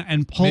reach in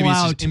and pull Maybe it's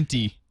out just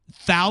empty.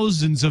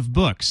 Thousands of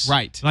books.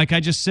 Right. Like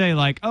I just say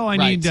like, oh, I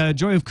need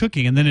Joy of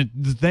Cooking, and then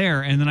it's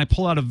there, and then I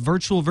pull out a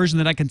virtual version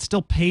that I can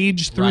still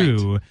page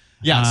through. Right.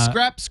 Yeah,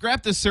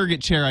 scrap the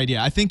surrogate chair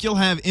idea. I think you'll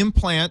have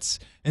implants,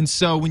 and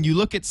so when you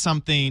look at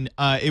something,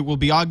 it will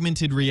be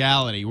augmented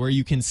reality, where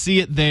you can see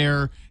it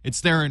there.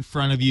 It's there in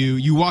front of you.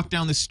 You walk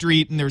down the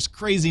street, and there's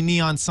crazy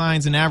neon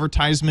signs and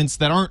advertisements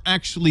that aren't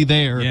actually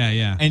there.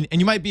 Yeah. And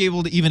you might be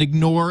able to even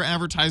ignore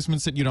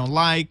advertisements that you don't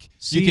like.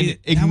 See, you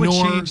can ignore.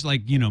 That would change,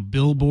 like,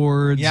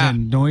 billboards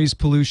and noise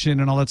pollution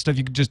and all that stuff.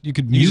 You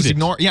could mute it.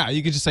 Ignore. Yeah,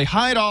 you could just say,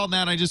 hide all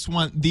that. I just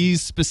want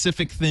these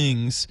specific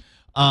things.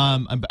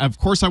 Of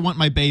course, I want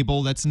my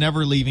Babel. That's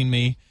never leaving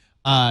me.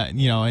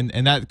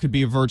 And that could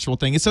be a virtual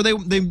thing. And so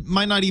they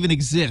might not even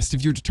exist.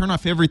 If you were to turn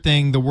off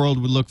everything, the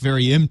world would look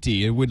very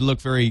empty. It would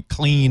look very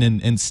clean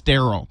and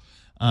sterile.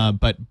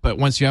 But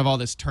once you have all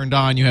this turned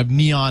on, you have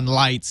neon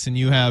lights and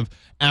you have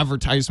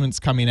advertisements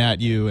coming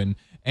at you,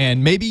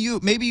 and maybe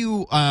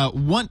you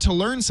want to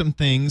learn some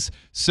things,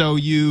 so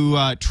you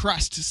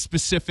trust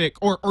specific,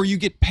 or you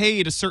get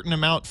paid a certain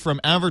amount from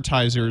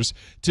advertisers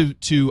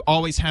to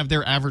always have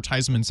their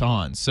advertisements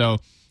on. So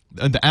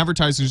the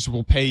advertisers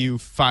will pay you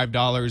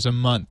 $5 a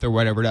month or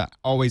whatever to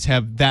always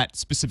have that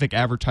specific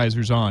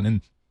advertisers on, and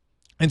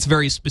it's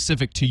very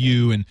specific to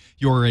you and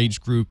your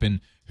age group and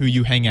who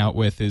you hang out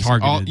with is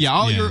targeted.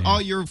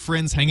 All your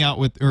friends hang out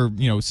with, or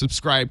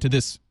subscribe to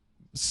this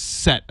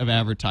set of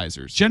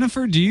advertisers.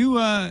 Jennifer, do you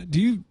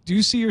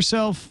see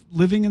yourself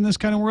living in this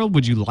kind of world?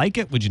 Would you like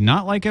it? Would you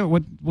not like it?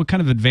 What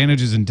kind of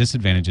advantages and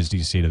disadvantages do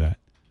you see to that?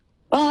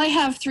 Well, I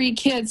have 3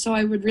 kids, so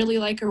I would really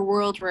like a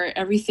world where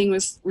everything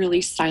was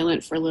really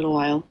silent for a little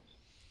while.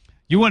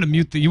 You want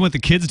the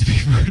kids to be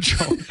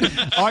virtual,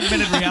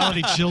 augmented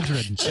reality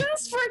children.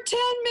 Just for 10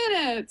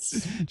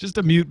 minutes. Just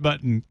a mute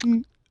button.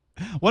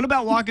 What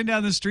about walking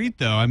down the street,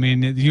 though? I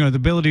mean, the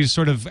ability to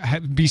sort of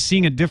be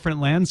seeing a different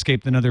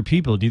landscape than other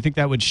people. Do you think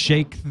that would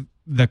shake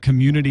the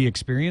community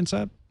experience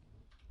up?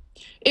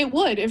 It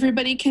would.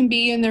 Everybody can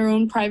be in their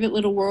own private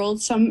little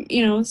world.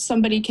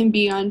 Somebody can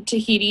be on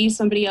Tahiti.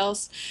 Somebody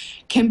else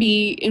can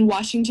be in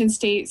Washington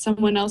State.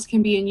 Someone else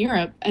can be in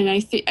Europe. And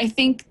I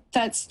think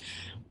that's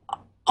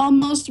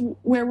almost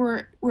where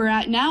we're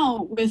at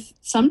now.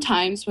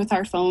 Sometimes with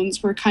our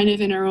phones, we're kind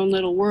of in our own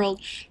little world.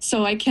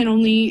 So I can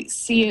only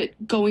see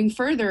it going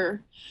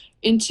further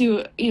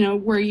into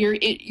where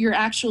you're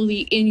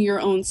actually in your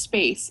own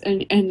space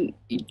and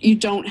you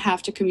don't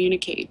have to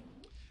communicate.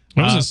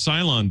 That was a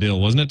Cylon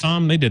deal, wasn't it,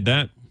 Tom? They did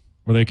that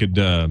where they could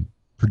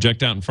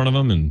project out in front of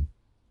them and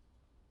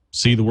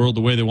see the world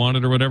the way they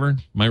wanted or whatever.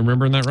 Am I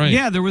remembering that right?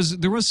 Yeah, there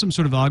was some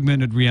sort of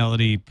augmented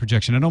reality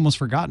projection. I'd almost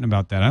forgotten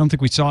about that. I don't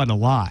think we saw it a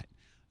lot.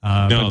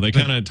 No, they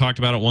kind of talked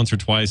about it once or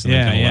twice and they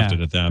kind of left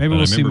it at that. Maybe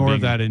we'll see more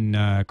of that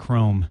in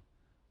Chrome.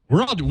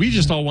 We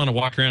just all want to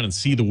walk around and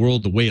see the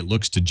world the way it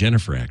looks to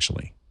Jennifer,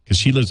 actually, because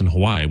she lives in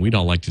Hawaii and we'd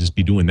all like to just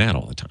be doing that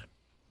all the time.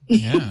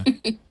 Yeah.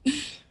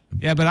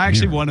 Yeah, but I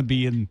actually want to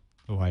be in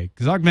Hawaii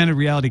because augmented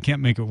reality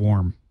can't make it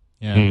warm.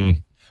 Yeah.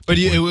 But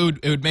it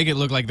would make it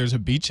look like there's a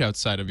beach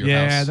outside of your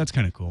house. Yeah, that's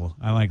kind of cool.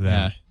 I like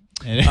that.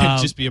 And it'd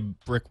just be a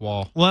brick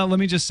wall. Well, let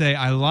me just say,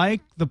 I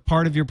like the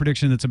part of your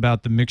prediction that's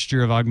about the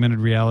mixture of augmented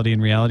reality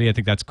and reality. I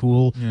think that's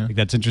cool. Yeah. I think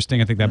that's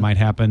interesting. I think that might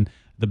happen.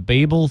 The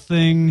Babel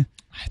thing.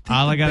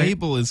 I think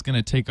Babel is going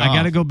to take off. I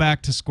got to go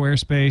back to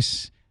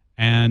Squarespace.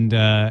 And we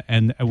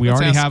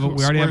already have a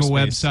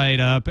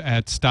website up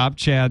at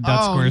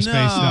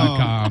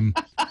stopchad.squarespace.com.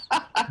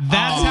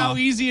 That's how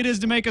easy it is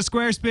to make a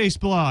Squarespace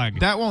blog.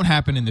 That won't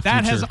happen in the future.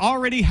 That has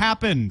already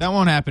happened. That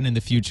won't happen in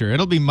the future.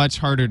 It'll be much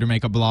harder to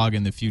make a blog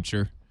in the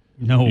future.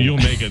 No. You'll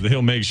make it.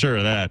 He'll make sure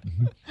of that.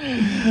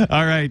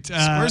 All right.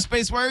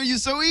 Squarespace, why are you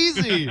so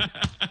easy?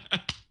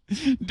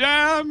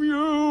 Damn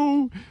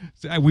you.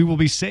 We will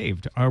be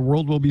saved. Our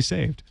world will be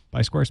saved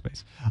by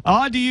Squarespace.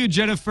 On to you,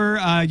 Jennifer.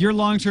 Your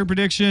long-term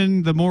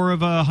prediction, the more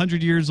of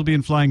 100 years will be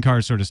in flying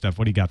cars sort of stuff.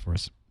 What do you got for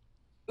us?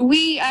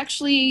 We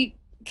actually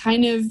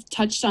kind of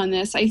touched on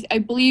this. I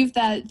believe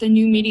that the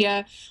new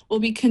media will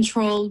be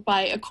controlled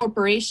by a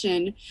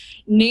corporation,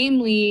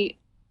 namely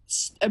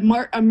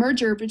a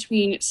merger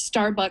between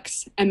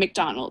Starbucks and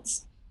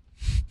McDonald's.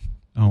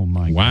 Oh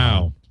my Wow.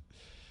 God.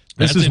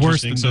 This That's is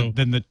worse interesting.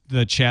 than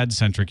the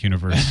Chad-centric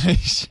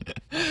universe.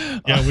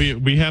 Yeah,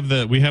 we have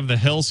the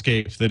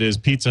hellscape that is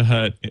Pizza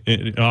Hut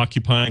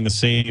occupying the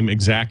same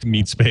exact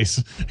meat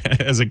space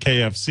as a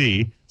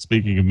KFC.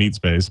 Speaking of meat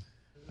space,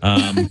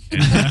 I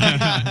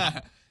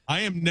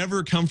am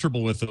never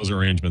comfortable with those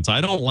arrangements.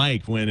 I don't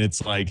like when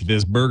it's like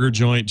this burger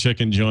joint,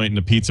 chicken joint, and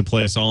a pizza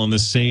place all in the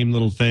same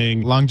little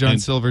thing. Long John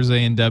Silver's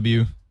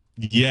A&W.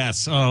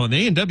 Yes. Oh, and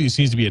A&W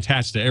seems to be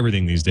attached to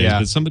everything these days. Yeah.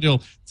 But somebody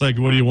will, it's like,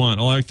 what do you want?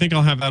 Oh, I think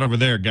I'll have that over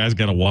there. Guy's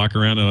got to walk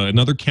around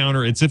another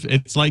counter.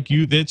 It's like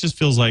it just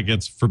feels like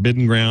it's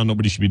forbidden ground.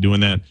 Nobody should be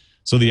doing that.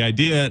 So the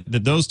idea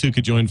that those two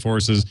could join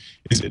forces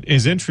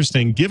is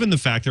interesting, given the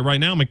fact that right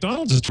now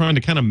McDonald's is trying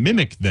to kind of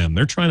mimic them.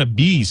 They're trying to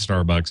be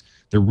Starbucks.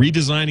 They're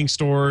redesigning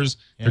stores.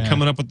 Yeah. They're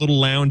coming up with little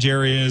lounge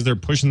areas. They're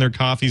pushing their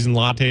coffees and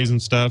lattes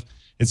and stuff.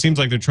 It seems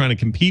like they're trying to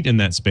compete in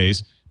that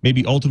space.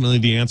 Maybe ultimately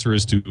the answer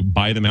is to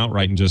buy them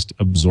outright and just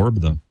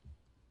absorb them.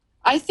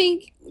 I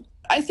think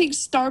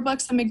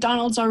Starbucks and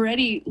McDonald's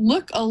already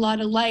look a lot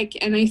alike,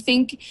 and I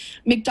think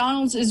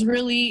McDonald's is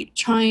really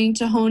trying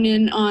to hone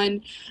in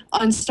on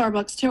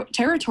Starbucks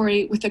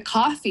territory with the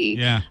coffee.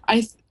 Yeah.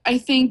 I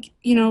think,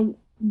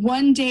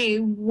 one day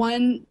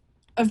one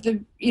of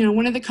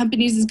the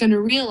companies is going to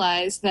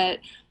realize that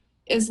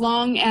as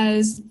long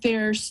as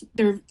they're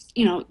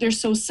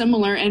so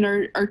similar and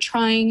are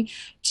trying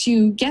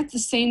to get the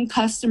same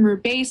customer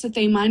base, that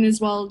they might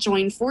as well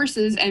join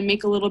forces and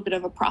make a little bit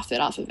of a profit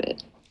off of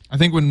it. I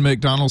think when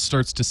McDonald's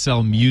starts to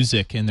sell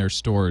music in their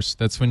stores,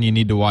 that's when you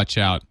need to watch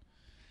out.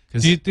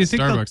 Because Do you think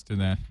Starbucks did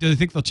that. Do you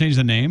think they'll change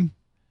the name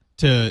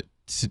To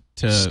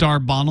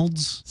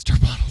Starbonald's?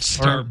 Starbonald's.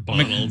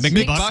 Starbucks.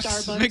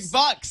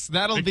 McBucks.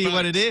 That'll be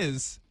what McBucks. it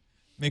is.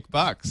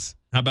 McBucks.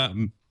 How about,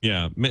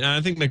 yeah,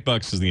 I think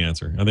McBucks is the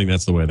answer. I think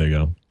that's the way they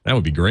go. That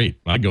would be great.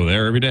 I'd go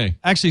there every day.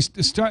 Actually,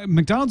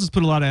 McDonald's has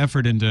put a lot of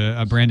effort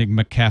into branding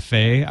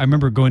McCafe. I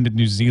remember going to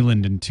New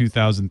Zealand in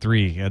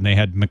 2003, and they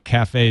had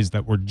McCafes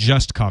that were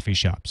just coffee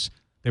shops.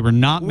 They were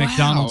not Wow.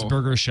 McDonald's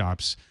burger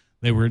shops.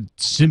 They were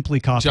simply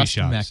coffee Just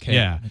shops. McCafe.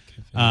 Yeah.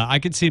 I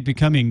could see it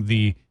becoming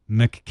the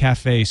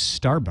McCafe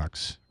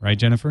Starbucks. Right,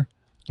 Jennifer?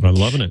 I'm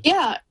loving it.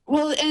 Yeah,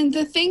 well, and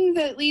the thing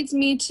that leads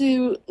me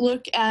to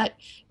look at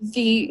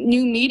the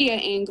new media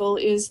angle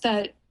is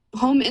that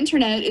home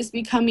internet is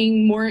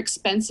becoming more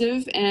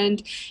expensive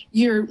and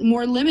you're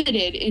more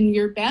limited in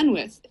your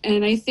bandwidth.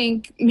 And I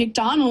think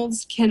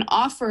McDonald's can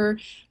offer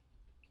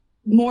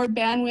more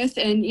bandwidth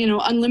and,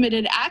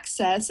 unlimited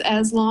access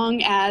as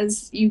long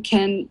as you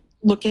can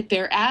look at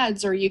their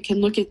ads or you can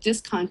look at this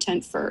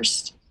content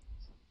first.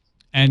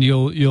 And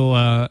you'll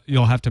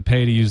have to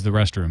pay to use the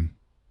restroom.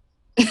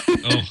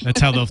 Oh, That's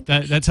how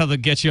they'll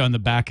get you on the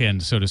back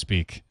end, so to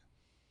speak.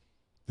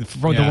 The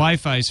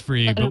Wi-Fi is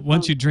free, but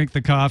once you drink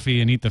the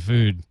coffee and eat the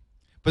food,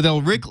 But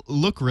they'll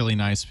look really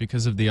nice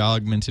because of the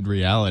augmented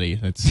reality.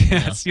 That's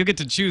yes, you'll get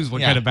to choose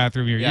what kind of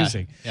bathroom you're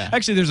using. Yeah.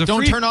 Actually, there's a Don't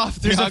free, turn off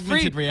the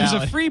augmented reality.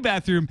 There's a free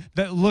bathroom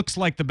that looks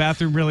like the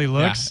bathroom really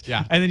looks.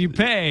 Yeah. And then you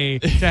pay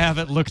to have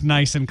it look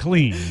nice and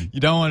clean.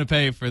 You don't want to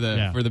pay for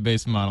the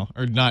base model,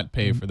 or not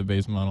pay for the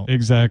base model.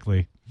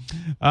 Exactly.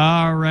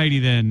 All righty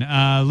then.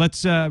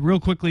 Let's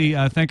real quickly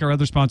thank our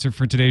other sponsor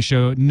for today's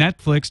show,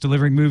 Netflix,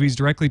 delivering movies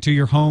directly to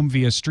your home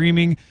via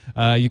streaming.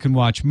 You can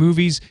watch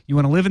movies. You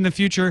want to live in the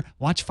future?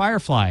 Watch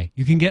Firefly.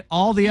 You can get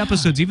all the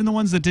episodes, even the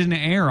ones that didn't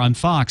air on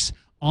Fox,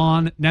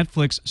 on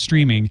Netflix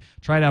streaming.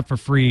 Try it out for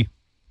free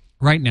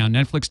right now,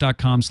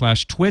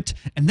 netflix.com/twit.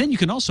 And then you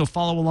can also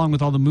follow along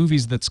with all the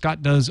movies that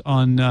Scott does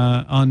on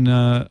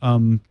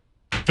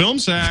Film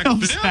Sack.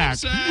 Film Sack.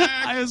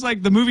 I was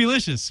like, the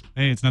Movie-licious.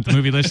 Hey, it's not the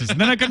Movie-licious.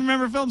 And then I couldn't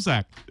remember Film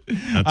Sack.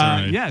 That's all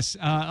right. Yes,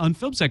 on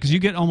Film Sack, because you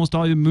get almost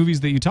all the movies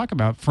that you talk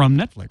about from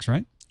Netflix,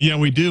 right? Yeah,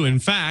 we do. In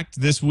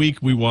fact, this week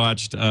we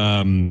watched.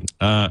 Oh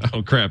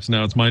crap! So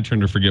now it's my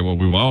turn to forget what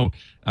we watched.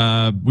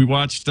 We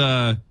watched.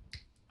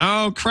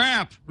 Oh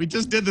crap! We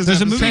just did this. There's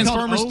a episode. movie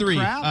called Transformers Oh, 3.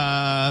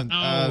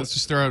 Crap. Let's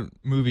just throw out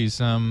movies.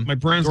 My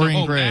brain's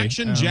Dorian like, Gray.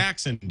 Action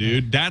Jackson,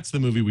 dude. That's the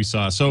movie we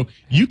saw. So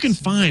you can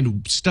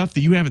find stuff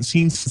that you haven't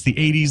seen since the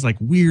 80s, like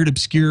weird,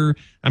 obscure.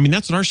 I mean,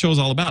 that's what our show is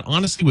all about.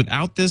 Honestly,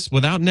 without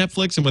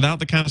Netflix and without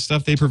the kind of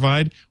stuff they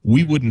provide,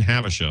 we wouldn't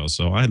have a show.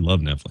 So I love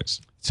Netflix.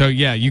 So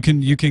yeah, you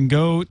can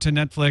go to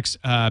Netflix,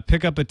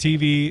 pick up a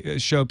TV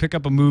show, pick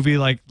up a movie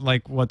like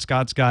what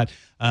Scott's got,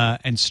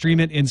 and stream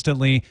it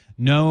instantly.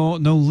 No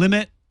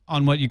limit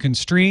on what you can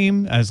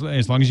stream as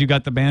long as you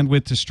got the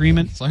bandwidth to stream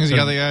it. As long as you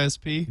got the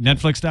ISP.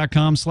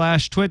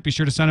 Netflix.com/twit. Be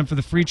sure to sign up for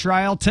the free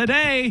trial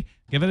today.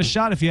 Give it a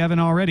shot if you haven't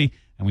already.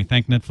 And we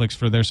thank Netflix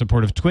for their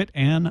support of Twit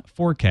and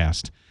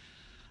FourCast.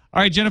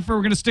 All right, Jennifer,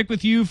 we're going to stick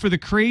with you for the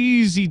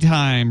crazy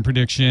time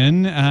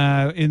prediction.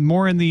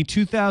 In the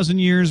 2,000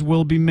 years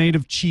will be made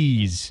of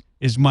cheese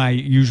is my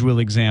usual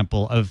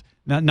example of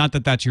Not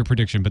that that's your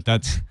prediction, but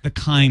that's the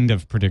kind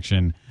of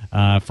prediction.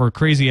 For a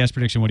crazy-ass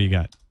prediction, what do you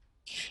got?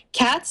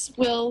 Cats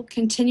will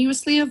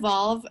continuously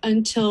evolve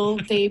until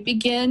they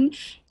begin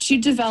to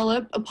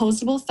develop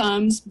opposable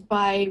thumbs,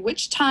 by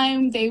which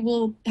time they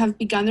will have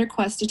begun their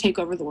quest to take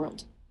over the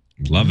world.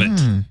 Love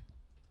it.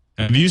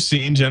 Have you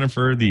seen,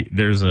 Jennifer,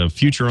 there's a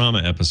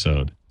Futurama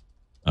episode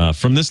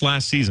from this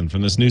last season,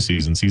 from this new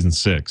season, season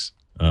 6,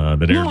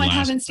 that aired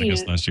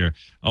last year.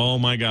 Oh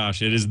my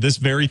gosh, it is this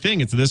very thing.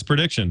 It's this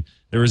prediction.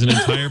 There is an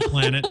entire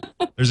planet.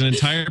 There's an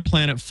entire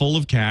planet full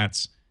of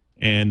cats,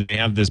 and they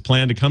have this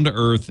plan to come to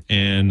Earth,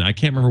 and I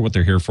can't remember what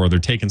they're here for. They're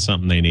taking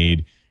something they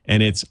need,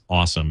 and it's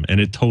awesome,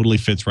 and it totally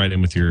fits right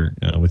in with your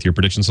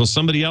prediction. So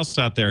somebody else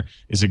out there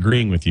is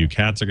agreeing with you.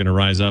 Cats are going to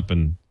rise up,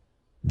 and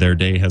their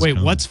day has come.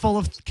 Wait, what's full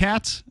of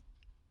cats?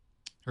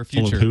 Her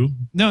future. Full of who?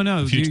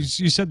 No.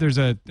 You said there's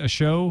a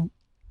show.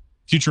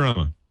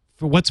 Futurama.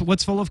 For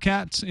what's full of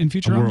cats in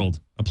Futurama? A world.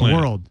 A planet. A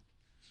world.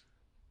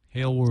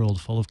 Hail world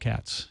full of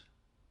cats.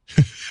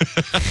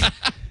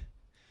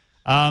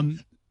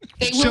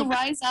 They will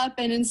rise up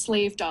and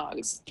enslave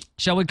dogs.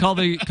 Shall we call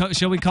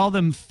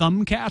them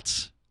thumb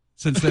cats?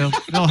 Since they'll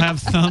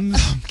have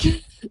thumbs.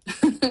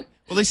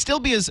 Will they still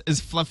be as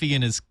fluffy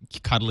and as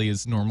cuddly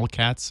as normal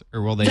cats,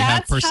 or will they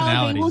have personalities? That's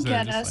how they will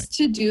get us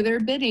to do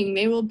their bidding.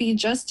 They will be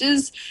just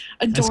as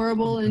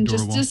adorable and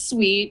just as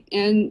sweet,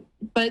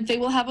 but they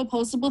will have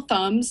opposable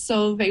thumbs,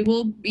 so they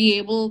will be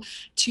able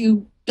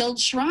to build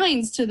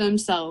shrines to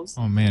themselves.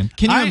 Oh man,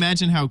 can you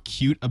imagine how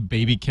cute a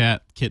baby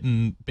cat,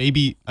 kitten,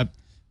 babies are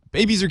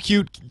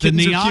cute.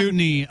 Kittens the are cute.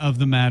 neoteny of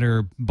the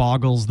matter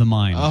boggles the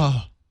mind.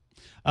 Oh.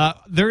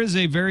 There is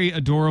a very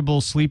adorable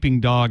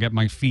sleeping dog at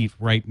my feet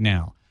right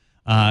now,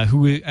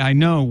 who I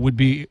know would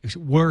be,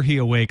 were he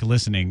awake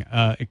listening,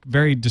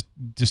 very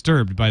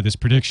disturbed by this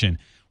prediction.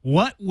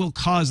 What will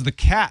cause the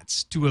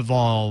cats to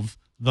evolve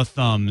the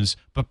thumbs,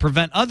 but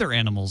prevent other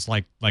animals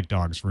like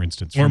dogs, for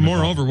instance? Or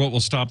moreover, what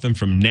will stop them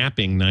from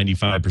napping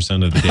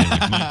 95% of the day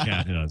like my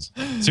cat does?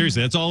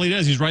 Seriously, that's all he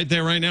does. He's right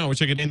there right now. I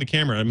wish I could name the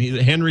camera. I mean,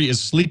 Henry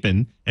is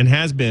sleeping and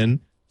has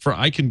been for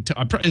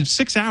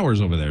 6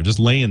 hours over there, just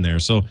laying there.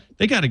 So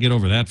they got to get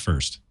over that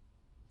first.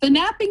 The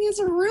napping is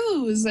a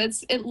ruse.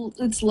 It's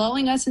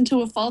lulling us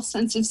into a false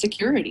sense of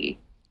security.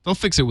 They'll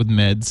fix it with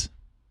meds.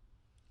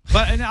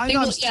 But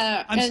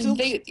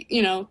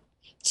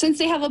since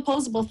they have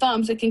opposable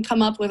thumbs, it can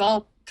come up with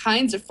all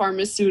kinds of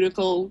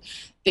pharmaceutical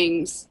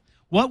things.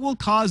 What will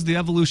cause the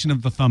evolution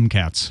of the thumb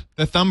cats?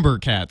 The Thumber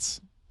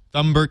cats.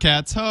 Thumber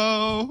cats,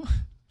 ho!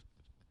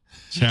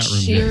 Chat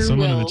room.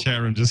 Someone in the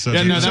chat room just said.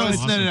 Yeah, no,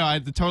 awesome. no. I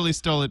totally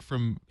stole it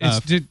from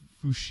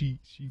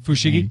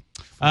Fushigi.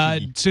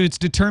 So it's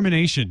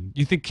determination.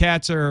 You think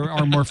cats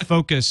are more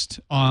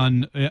focused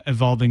on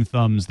evolving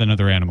thumbs than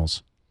other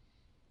animals?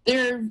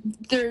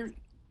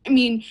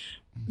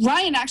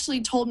 Ryan actually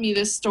told me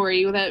this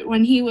story that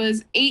when he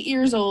was 8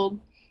 years old,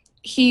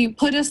 he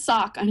put a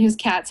sock on his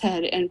cat's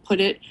head and put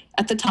it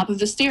at the top of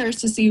the stairs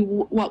to see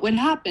what would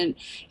happen.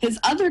 His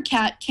other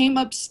cat came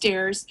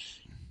upstairs,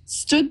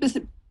 stood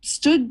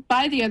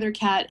by the other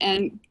cat,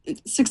 and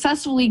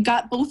successfully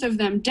got both of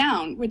them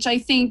down, which I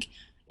think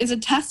is a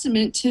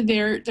testament to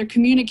their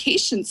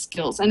communication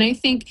skills. And I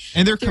think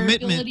and their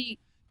commitment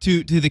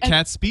to the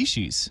cat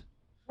species.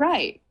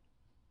 Right.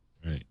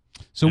 Right.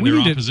 So and we their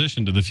need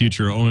opposition to the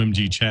future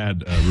OMG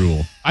Chad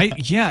rule.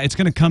 It's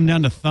going to come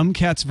down to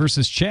Thumbcats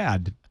versus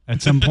Chad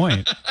at some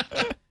point.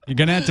 You're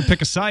going to have to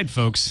pick a side,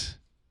 folks.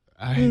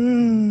 I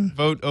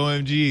vote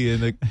OMG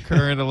in the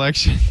current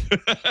election.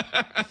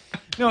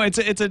 No, it's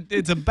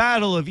a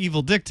battle of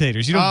evil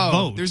dictators. You don't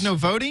vote. There's no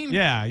voting?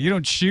 Yeah, you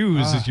don't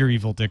choose as your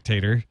evil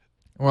dictator.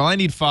 Well, I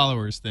need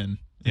followers then.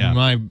 Yeah.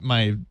 In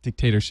my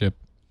dictatorship.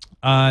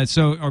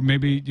 Or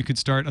maybe you could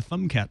start a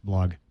Thumbcat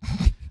blog.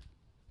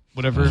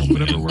 Whatever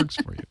works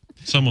for you.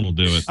 Someone will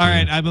do it. All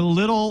right, I'm a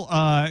little,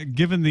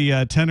 given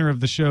the tenor of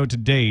the show to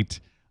date,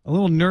 a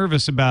little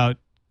nervous about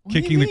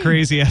kicking the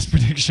crazy-ass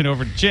prediction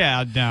over to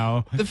Chad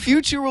now. The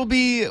future will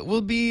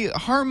be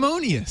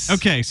harmonious.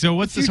 Okay, so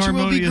what's this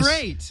harmonious? Future will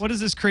be great. What does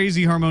this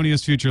crazy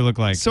harmonious future look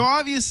like? So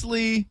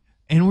obviously,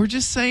 and we're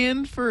just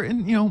saying for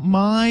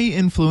my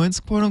influence,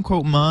 quote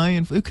unquote my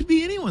influence. It could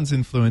be anyone's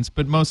influence,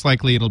 but most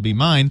likely it'll be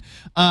mine.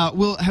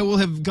 Will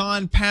have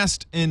gone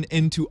past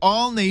into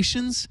all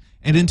nations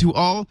and into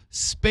all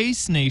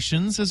space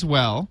nations as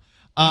well.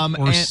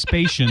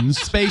 Spations.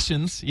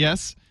 Spations,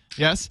 yes.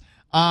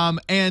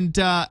 And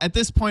at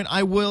this point,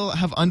 I will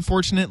have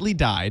unfortunately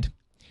died.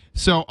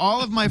 So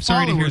all of my followers...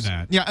 Sorry to hear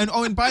that. Yeah,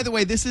 and by the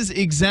way, this is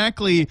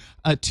exactly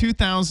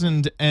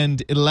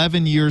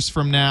 2011 years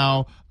from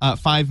now,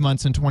 5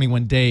 months and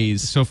 21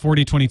 days. So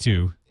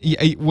 4022.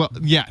 Yeah, well,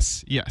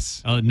 yes.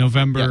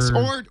 November... Yes,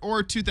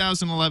 or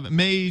 2011,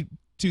 May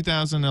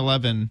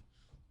 2011,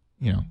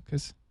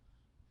 because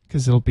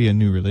Because it'll be a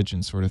new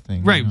religion sort of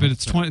thing. Right, but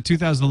it's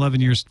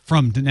 2011 years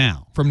from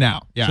now. From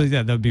now, yeah. So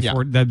yeah, that'd be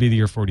that'd be the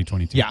year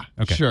 4022. Yeah,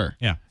 okay, sure.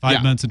 Yeah,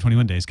 5 months and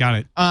 21 days. Got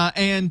it.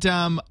 And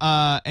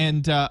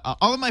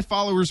all of my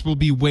followers will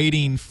be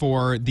waiting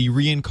for the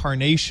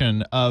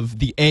reincarnation of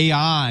the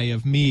AI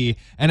of me,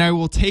 and I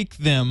will take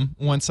them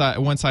once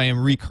I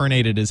am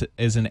reincarnated as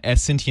a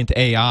sentient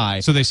AI.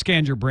 So they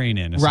scanned your brain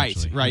in,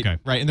 essentially. Right, okay.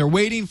 and they're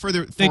waiting for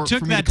They took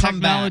for me that to come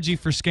technology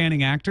back. for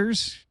scanning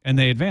actors and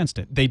they advanced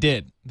it. They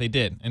did,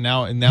 and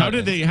now. How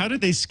did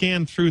they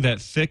scan through that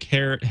thick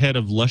head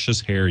of luscious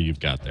hair you've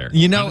got there?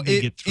 You know, How did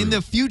they get through? in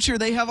the future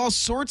they have all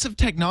sorts of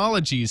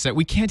technologies that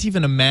we can't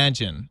even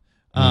imagine.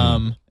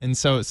 And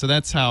so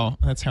that's how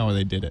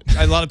they did it.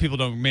 A lot of people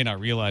may not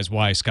realize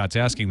why Scott's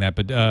asking that,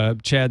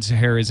 but Chad's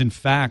hair is in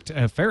fact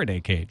a Faraday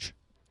cage.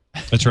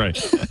 That's right.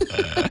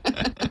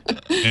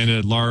 And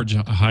a large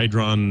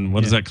hadron,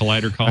 what is that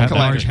collider called? A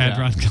large yeah.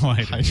 hadron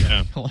collider.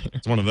 Yeah,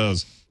 it's one of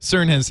those.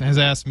 CERN has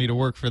asked me to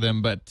work for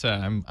them, but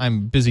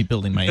I'm busy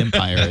building my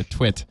empire at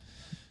Twit.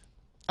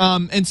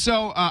 And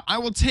so I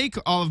will take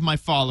all of my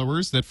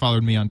followers that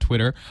followed me on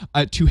Twitter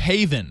to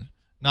Haven.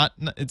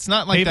 It's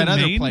not like Haven, that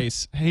other Maine?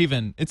 place.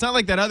 Haven. It's not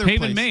like that other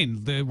Haven, place.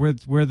 Maine,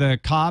 where the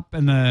cop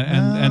and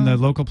the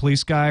local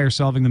police guy are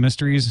solving the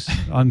mysteries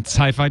on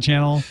Sci-Fi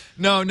Channel.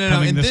 No.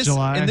 Coming In this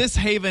July? in this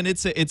Haven,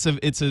 it's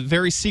a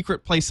very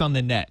secret place on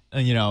the net.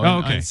 You know. Oh,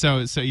 okay.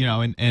 So you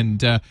know,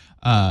 and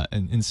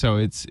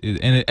so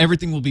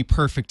everything will be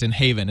perfect in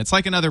Haven. It's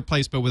like another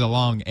place, but with a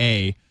long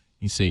A.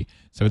 You see,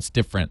 so it's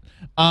different.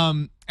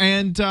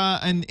 And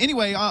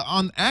anyway,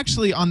 on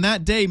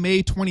that day,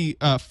 May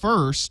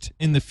 21st,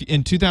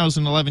 in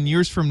 2011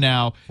 years from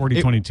now,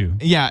 4022.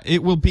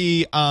 it will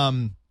be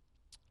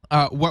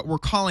what we're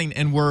calling,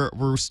 and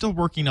we're still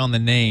working on the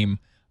name,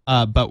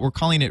 but we're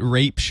calling it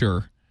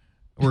Rapeshire.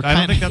 I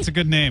don't think that's a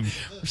good name.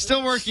 We're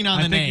still working on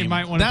the I think name. you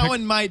might want to that pick,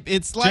 one might.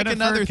 It's like Jennifer,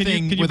 another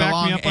thing can you with a back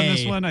long me up on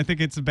this A. one? I think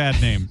it's a bad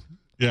name.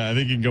 Yeah, I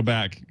think you can go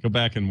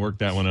back and work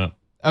that one up.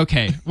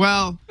 Okay,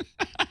 well,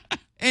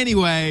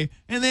 anyway,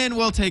 and then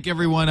we'll take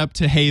everyone up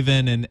to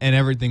Haven, and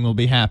everything will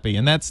be happy.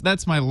 And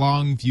that's my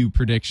long view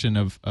prediction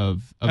of I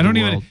don't the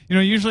even, world.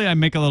 usually I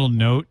make a little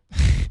note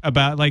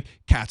about like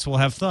cats will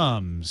have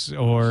thumbs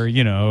or,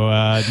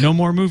 no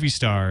more movie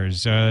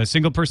stars. A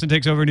single person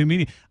takes over new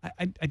media.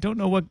 I don't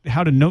know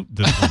how to note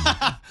this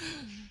one.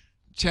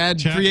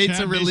 Chad creates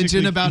Chad a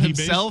religion basically- about he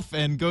himself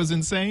and goes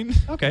insane.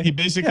 Okay. He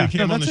basically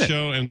came on the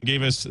show and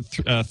gave us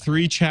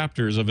 3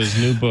 chapters of his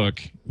new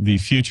book, The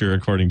Future,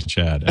 according to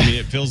Chad. I mean,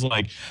 it feels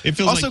like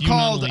Also like you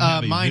called, not only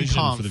have a Mein vision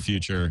Kampf. for the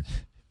future,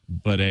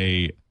 but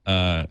a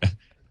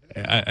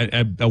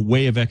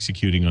way of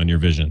executing on your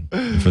vision.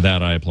 And for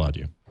that, I applaud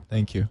you.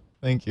 Thank you.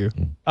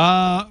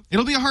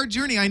 It'll be a hard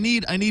journey. I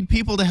need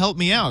people to help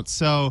me out.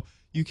 So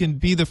you can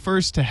be the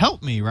first to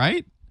help me,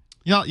 right?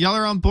 Y'all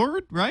are on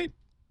board, right?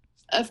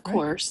 Of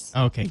course.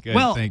 Okay, good.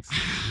 Well, thanks.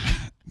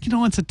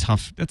 That's a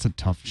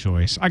tough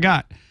choice. I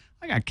got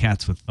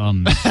cats with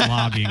thumbs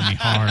lobbying me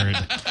hard.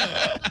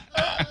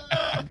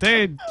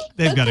 They've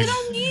But got they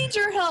don't need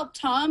your help,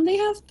 Tom. They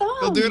have thumbs.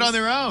 They'll do it on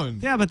their own.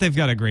 Yeah, but they've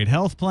got a great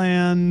health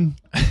plan.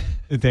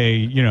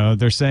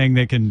 They're saying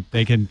they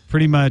can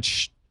pretty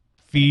much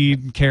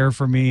feed, care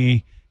for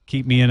me,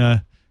 keep me in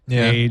a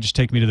cage,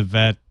 take me to the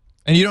vet.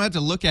 And you don't have to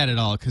look at it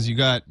all because you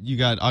got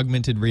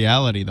augmented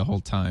reality the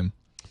whole time.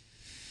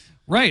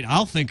 Right.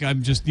 I'll think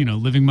I'm just,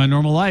 living my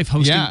normal life,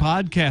 hosting Yeah.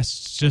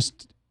 podcasts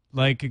just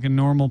like a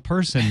normal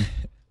person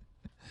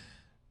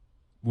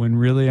when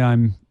really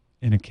I'm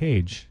in a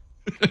cage.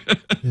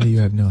 Really, you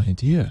have no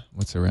idea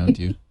what's around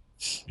you.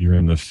 You're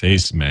in the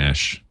face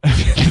mash.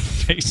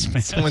 Face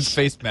mask. Someone's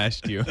face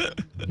mashed you.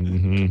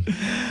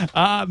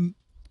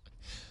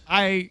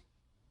 I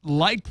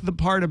liked the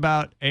part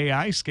about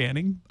AI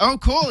scanning. Oh,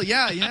 cool.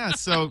 Yeah.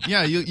 So,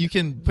 you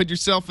can put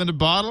yourself in a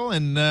bottle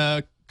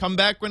and come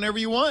back whenever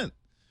you want.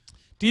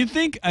 Do you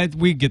think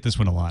we get this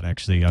one a lot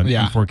actually on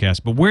Yeah.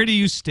 FourCast? But where do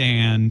you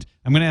stand?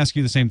 I'm going to ask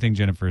you the same thing,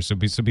 Jennifer. So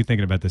be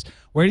thinking about this.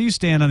 Where do you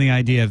stand on the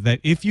idea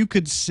that if you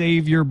could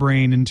save your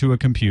brain into a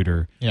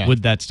computer,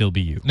 would that still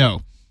be you?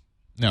 No.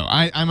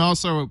 I'm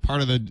also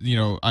part of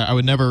the. I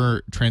would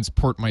never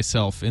transport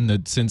myself in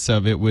the sense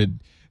of it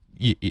would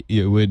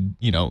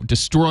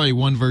destroy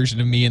one version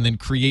of me and then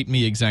create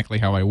me exactly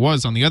how I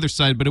was on the other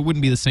side. But it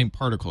wouldn't be the same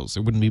particles.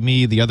 It wouldn't be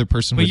me. The other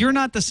person. But would, you're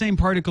not the same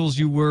particles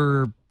you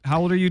were.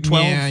 How old are you?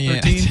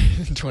 12,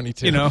 13?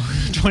 22.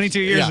 22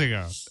 years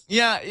ago.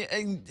 Yeah,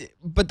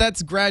 but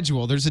that's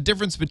gradual. There's a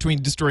difference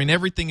between destroying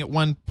everything at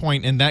one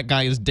point and that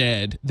guy is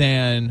dead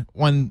than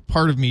one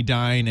part of me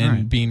dying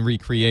and being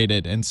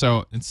recreated. And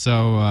so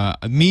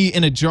me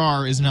in a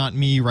jar is not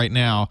me right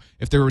now.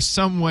 If there was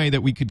some way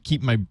that we could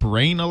keep my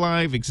brain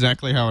alive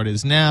exactly how it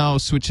is now,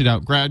 switch it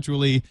out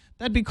gradually,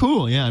 that'd be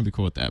cool. Yeah, I'd be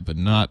cool with that. But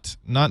not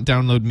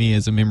download me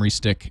as a memory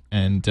stick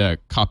and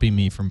copy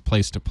me from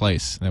place to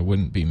place. That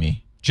wouldn't be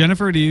me.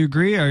 Jennifer, do you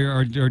agree,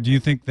 or do you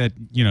think that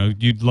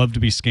you'd love to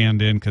be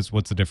scanned in? Because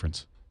what's the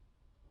difference?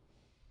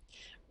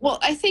 Well,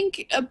 I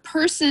think a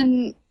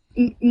person,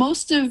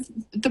 most of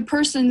the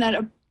person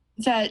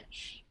that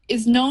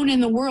is known in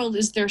the world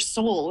is their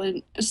soul,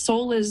 and a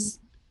soul is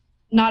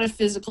not a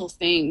physical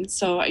thing.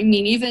 So I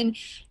mean, even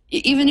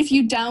if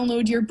you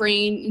download your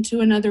brain into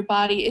another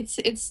body,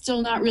 it's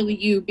still not really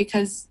you,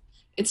 because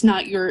it's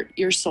not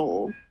your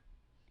soul.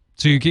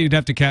 So you'd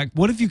have to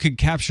what if you could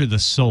capture the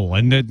soul?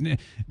 And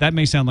that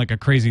may sound like a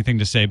crazy thing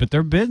to say, but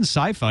there have been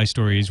sci-fi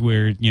stories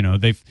where, you know,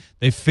 they've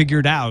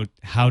figured out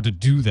how to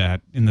do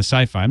that in the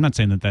sci-fi. I'm not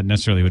saying that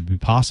necessarily would be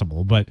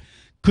possible, but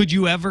could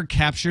you ever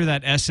capture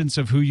that essence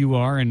of who you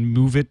are and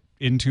move it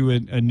into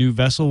a new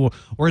vessel?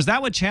 Or is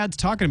that what Chad's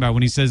talking about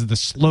when he says the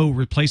slow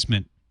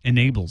replacement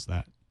enables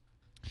that?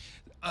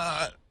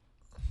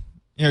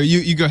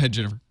 You go ahead,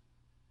 Jennifer.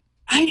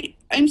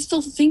 I'm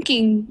still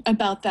thinking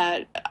about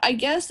that. I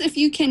guess if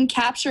you can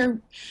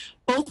capture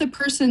both a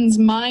person's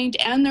mind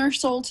and their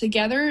soul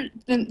together,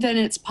 then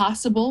it's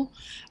possible.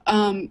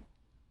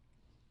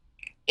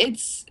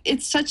 It's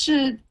such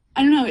a,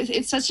 I don't know,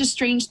 it's such a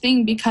strange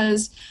thing,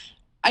 because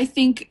I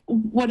think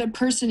what a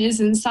person is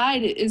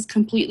inside is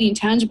completely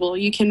intangible.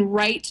 You can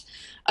write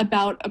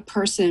about a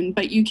person,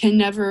 but you can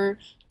never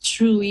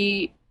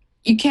truly,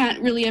 you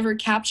can't really ever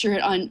capture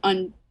it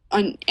on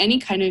any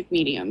kind of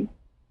medium.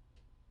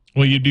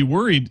 Well, you'd be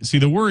worried. See,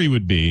 the worry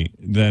would be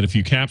that if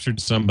you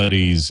captured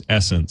somebody's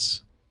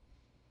essence,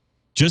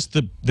 just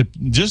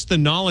the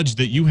knowledge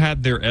that you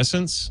had their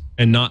essence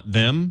and not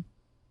them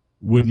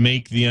would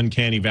make the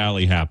uncanny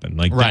valley happen.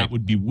 Like, that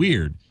would be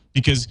weird,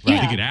 because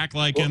they could act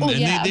like him. And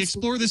they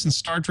explore this in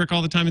Star Trek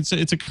all the time. It's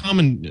a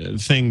common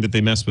thing that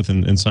they mess with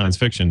in science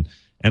fiction.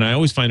 And I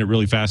always find it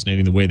really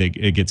fascinating the way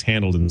it gets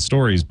handled in the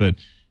stories. But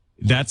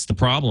that's the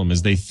problem,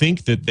 is they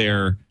think that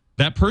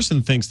that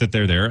person thinks that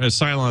they're there.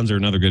 Cylons are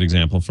another good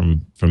example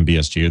from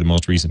BSG, or the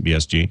most recent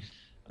BSG.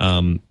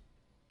 And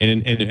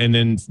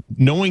then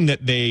knowing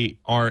that they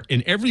are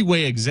in every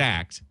way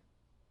exact,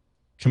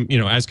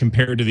 as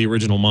compared to the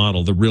original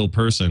model, the real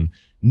person,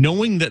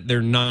 knowing that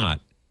they're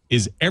not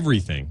is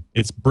everything.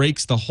 It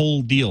breaks the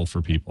whole deal for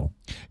people.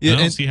 Yeah, I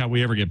don't see how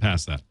we ever get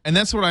past that. And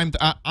that's what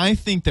I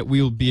think that we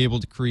will be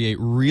able to create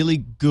really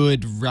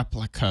good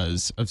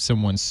replicas of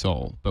someone's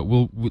soul, but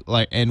we'll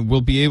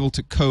be able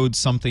to code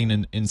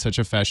something in such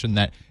a fashion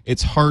that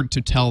it's hard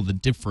to tell the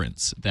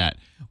difference, that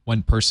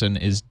one person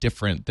is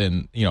different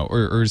than,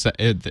 or is that,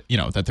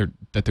 that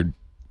they're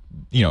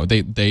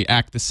they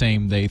act the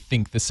same, they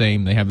think the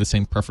same, they have the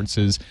same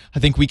preferences. I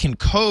think we can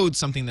code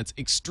something that's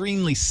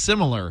extremely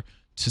similar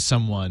to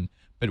someone,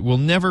 but we'll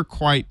never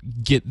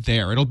quite get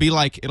there. It'll be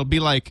like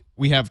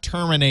we have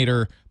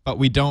Terminator, but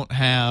we don't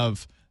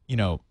have,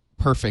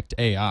 perfect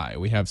AI.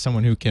 We have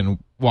someone who can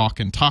walk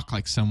and talk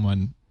like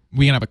someone.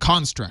 We can have a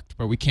construct,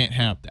 but we can't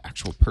have the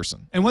actual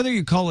person. And whether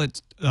you call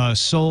it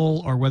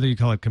soul, or whether you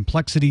call it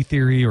complexity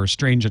theory or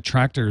strange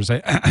attractors,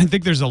 I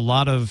think there's a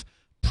lot of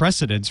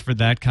precedence for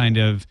that kind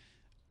of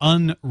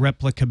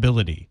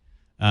unreplicability.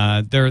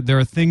 There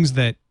are things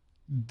that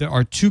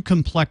are too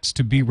complex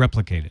to be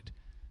replicated,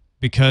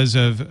 because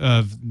of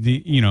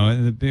the,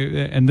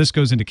 and this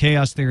goes into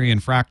chaos theory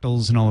and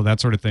fractals and all of that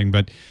sort of thing.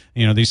 But,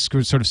 these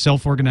sort of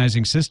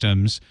self-organizing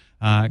systems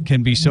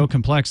can be so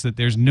complex that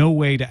there's no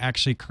way to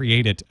actually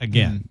create it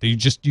again. You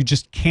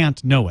just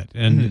can't know it.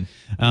 And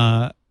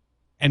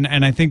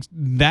and I think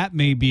that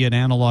may be an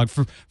analog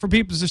for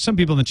people. There's some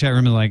people in the chat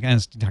room are like,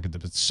 talking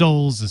about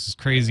souls, this is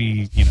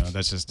crazy,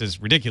 that's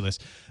ridiculous.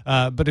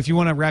 But if you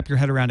want to wrap your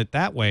head around it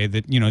that way,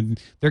 that,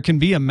 there can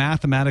be a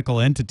mathematical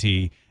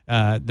entity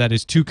that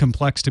is too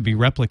complex to be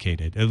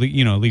replicated, at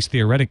least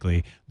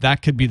theoretically.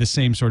 That could be the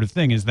same sort of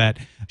thing, is that,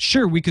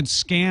 sure, we could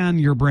scan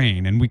your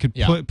brain and we could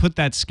put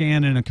that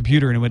scan in a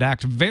computer and it would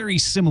act very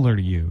similar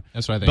to you.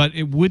 That's what I think. But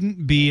it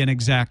wouldn't be an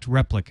exact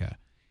replica.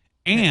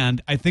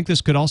 And I think this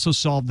could also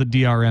solve the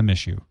DRM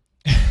issue.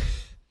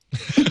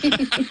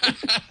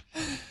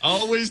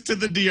 Always to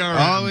the DRM.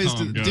 Always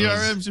to the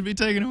DRM should be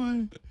taken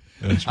away.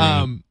 That's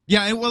right.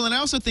 And I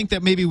also think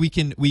that maybe we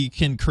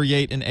can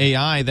create an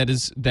AI that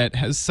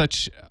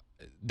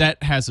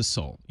has a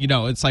soul.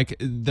 It's like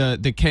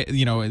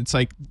it's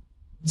like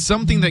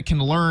something that can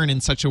learn in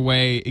such a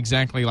way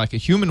exactly like a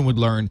human would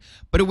learn,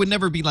 but it would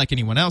never be like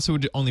anyone else. It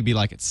would only be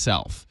like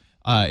itself.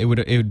 It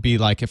would be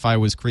like if I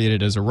was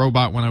created as a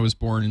robot when I was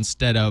born,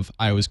 instead of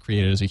I was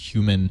created as a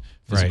human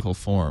physical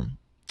form.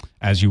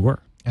 As you were.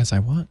 As I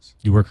was.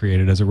 You were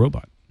created as a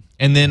robot.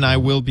 And then I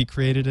will be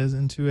created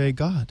into a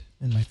god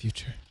in my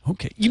future.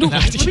 Okay.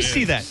 Let me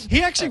see that.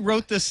 He actually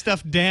wrote this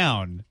stuff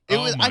down. I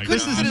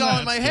couldn't put it all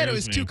in my head. It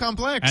was too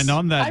complex. And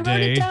on that day, I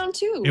wrote it down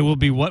too. It will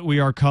be what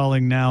we are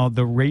calling now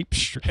the rape.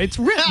 It's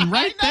written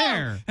right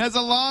there. It has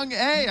a long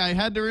A. I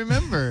had to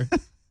remember.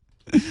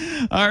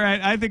 All right.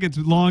 I think it's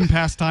long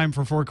past time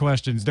for 4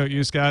 questions. Don't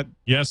you, Scott?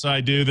 Yes,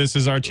 I do. This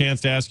is our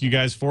chance to ask you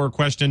guys 4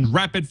 questions,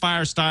 rapid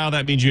fire style.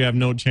 That means you have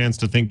no chance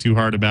to think too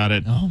hard about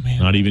it. Oh, man.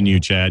 Not even you,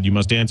 Chad. You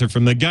must answer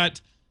from the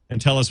gut and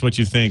tell us what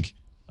you think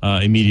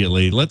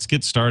immediately. Let's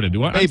get started.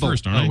 I'm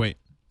first, aren't I? Oh, wait.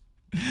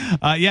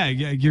 Yeah,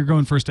 you're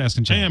going first,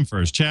 asking Chad. I am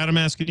first. Chad, I'm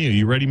asking you.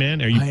 You ready,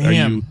 man? I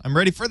am. I'm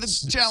ready for the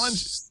challenge.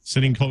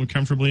 Sitting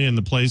comfortably in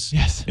the place?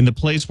 Yes. In the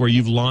place where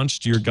you've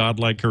launched your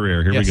godlike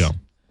career. Here we go.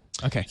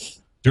 Okay.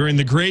 During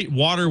the great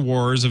water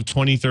wars of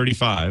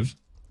 2035,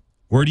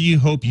 where do you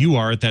hope you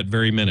are at that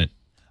very minute?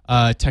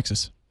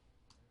 Texas.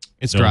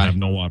 It's Don't dry. have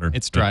no water.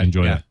 It's dry.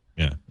 Enjoy Yeah. that.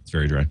 Yeah, it's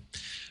very dry.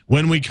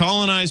 When we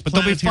colonize But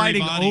they'll be planetary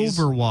fighting bodies,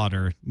 over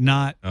water,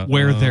 not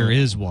where there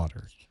is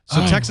water.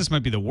 So Texas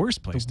might be the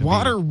worst place to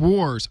Water be.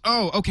 wars.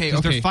 Oh, okay. Because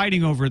Okay. they're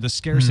fighting over the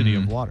scarcity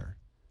of water.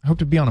 I hope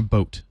to be on a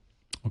boat.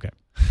 Okay.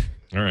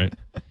 All right.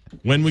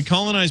 When we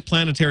colonize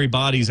planetary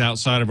bodies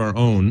outside of our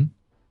own,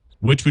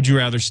 which would you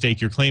rather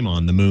stake your claim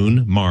on? The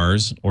moon,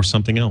 Mars, or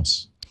something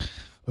else?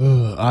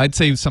 I'd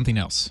say something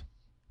else.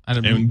 I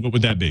don't. And what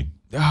would that be?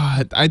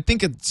 I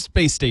think a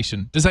space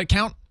station. Does that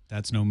count?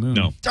 That's no moon.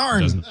 No.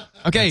 Darn. Doesn't.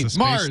 Okay, That's a space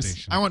Mars.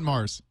 station. I want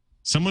Mars.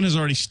 Someone has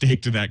already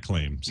staked that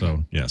claim.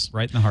 So, yes.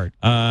 Right in the heart.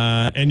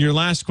 And your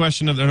last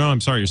question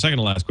your second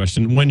to last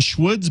question. When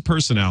Schwood's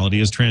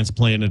personality is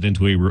transplanted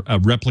into a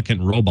replicant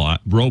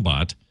robot,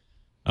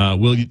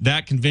 will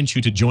that convince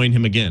you to join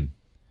him again?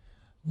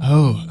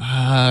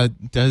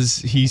 Does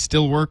he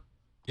still work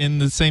in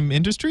the same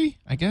industry?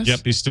 I guess.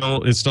 Yep,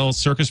 it's still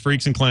circus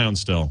freaks and clowns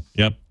still.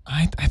 Yep.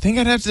 I think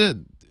I'd have to.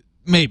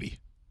 Maybe.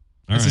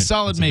 All It's a right.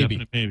 solid That's maybe.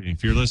 definite maybe.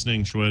 If you're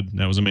listening, Schwood,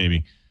 that was a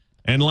maybe.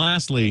 And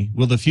lastly,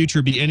 will the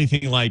future be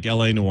anything like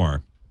L.A.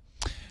 Noire?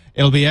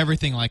 It'll be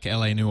everything like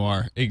L.A.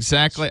 Noire.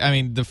 Exactly. I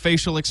mean, the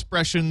facial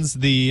expressions,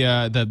 the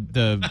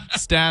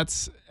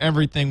stats,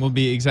 everything will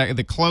be exactly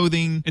the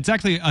clothing. It's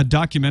actually a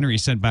documentary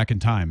sent back in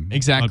time.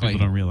 Exactly. A lot of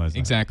people don't realize that.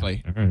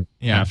 Exactly. All right.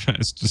 Yeah.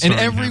 It's just And starting half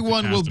the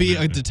everyone will cast be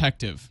of a it.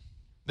 detective.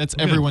 That's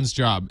everyone's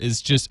job.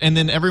 Is just, and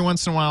then every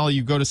once in a while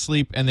you go to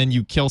sleep and then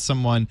you kill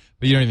someone,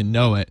 but you don't even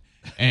know it,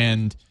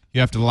 and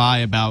you have to lie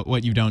about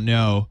what you don't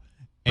know.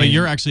 But And-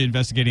 you're actually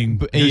investigating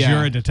because yeah.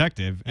 you're a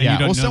detective and Yeah. you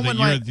don't Well, know someone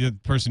that you're the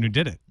person who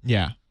did it.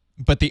 yeah.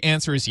 But the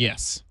answer is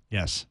yes.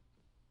 Yes.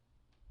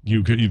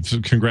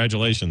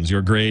 Congratulations.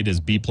 Your grade is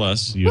B+.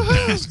 You've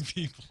passed.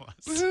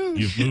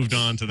 You've moved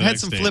on to the I had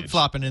next some stage. flip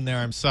flopping in there.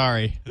 I'm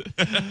sorry.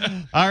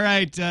 All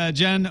right,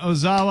 Jen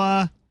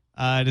Ozawa,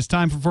 it is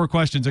time for 4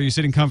 questions. Are you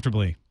sitting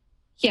comfortably?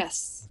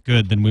 Yes.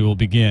 Good, then we will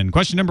begin.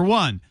 Question number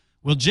 1.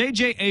 Will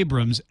J.J.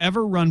 Abrams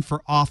ever run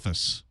for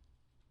office?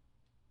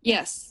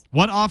 Yes.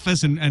 What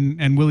office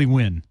and will he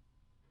win?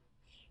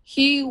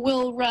 He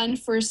will run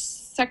for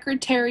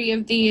Secretary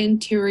of the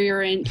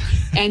Interior and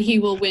he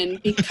will win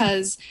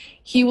because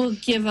he will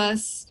give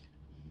us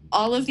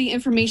all of the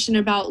information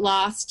about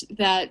Lost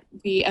that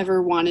we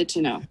ever wanted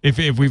to know. If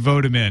we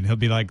vote him in, he'll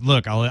be like,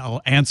 look,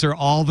 I'll answer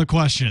all the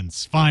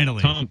questions,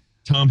 finally.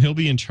 Tom, he'll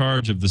be in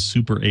charge of the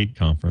Super 8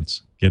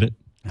 conference. Get it?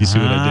 You see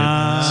what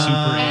I did?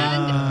 Super 8.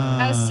 And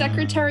as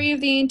Secretary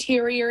of the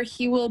Interior,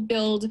 he will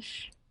build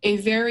a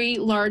very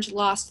large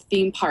Lost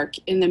theme park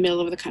in the middle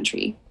of the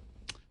country.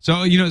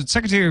 So,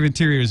 Secretary of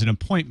Interior is an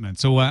appointment.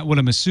 So what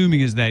I'm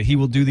assuming is that he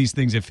will do these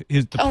things if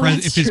his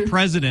true.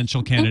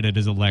 presidential candidate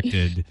is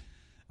elected,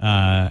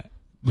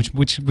 which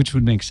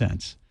would make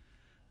sense.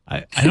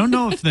 I don't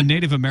know if the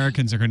Native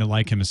Americans are going to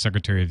like him as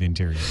Secretary of the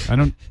Interior. I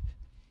don't.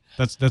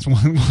 That's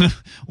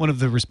one of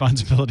the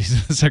responsibilities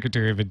of the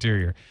Secretary of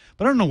Interior.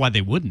 But I don't know why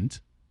they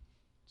wouldn't.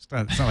 It's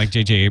not like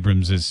J.J.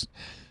 Abrams is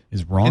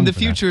wrong. In the for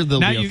future, that.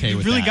 they'll now be okay you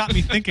with really that. got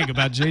me thinking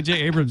about J.J.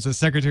 Abrams as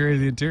Secretary of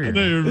the Interior.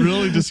 You're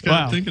really just kind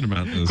Wow. of thinking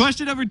about this.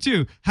 Question number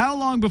 2. How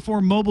long before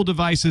mobile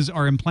devices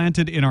are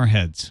implanted in our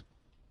heads?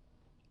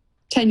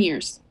 10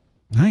 years.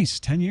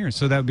 Nice, 10 years.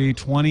 So that would be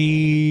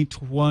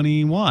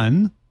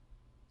 2021,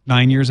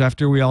 9 years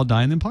after we all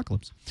die in the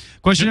apocalypse.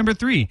 Question number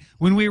 3.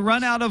 When we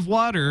run out of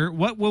water,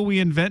 what will we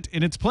invent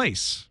in its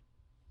place?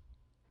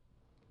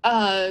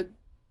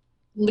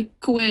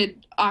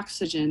 Liquid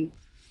oxygen.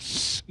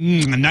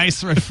 A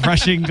nice,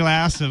 refreshing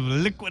glass of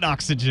liquid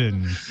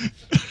oxygen.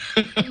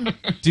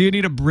 Do you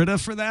need a Brita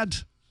for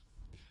that?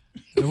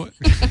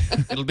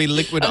 It'll be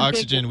liquid A big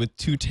oxygen with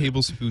 2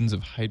 tablespoons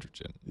of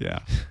hydrogen. Yeah,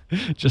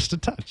 just a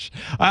touch.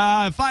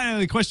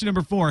 Finally, question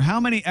number 4. How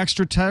many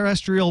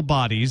extraterrestrial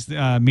bodies,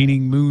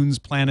 meaning moons,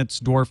 planets,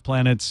 dwarf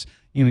planets,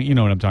 you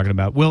know what I'm talking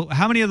about,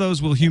 how many of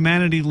those will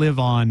humanity live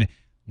on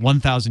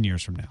 1,000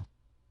 years from now?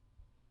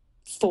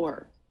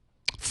 4.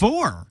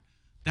 4.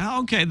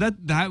 Now, okay,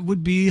 that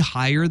would be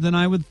higher than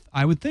I would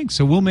think.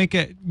 So we'll make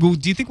it. Do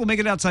you think we'll make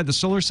it outside the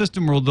solar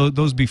system, or will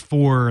those be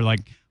 4 like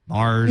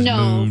Mars? No,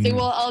 Moon? they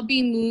will all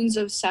be moons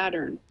of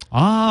Saturn.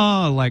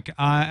 Oh,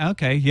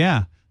 okay,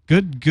 yeah.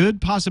 Good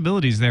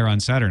possibilities there on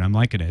Saturn. I'm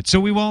liking it. So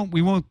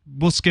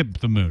we'll skip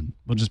the moon.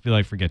 We'll just be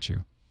like, forget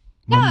you.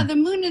 Yeah, the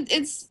moon,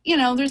 it's,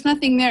 there's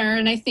nothing there.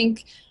 And I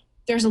think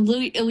there's at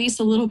least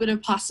a little bit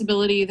of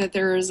possibility that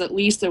there is at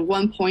least at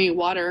one point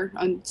water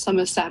on some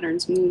of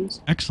Saturn's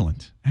moons.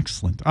 Excellent.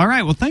 All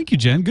right. Well, thank you,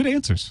 Jen. Good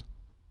answers.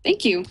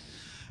 Thank you.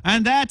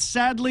 And that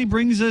sadly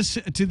brings us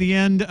to the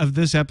end of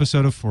this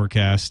episode of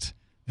FourCast,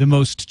 the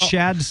most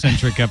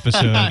Chad-centric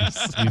episode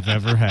we've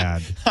ever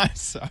had. I'm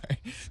sorry.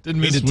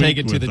 Didn't mean This to take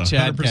week it to the with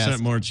Chad 100%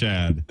 cast. more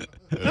Chad.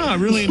 No, I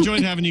really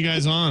enjoyed having you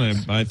guys on.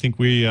 I think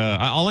we.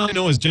 All I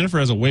know is Jennifer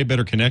has a way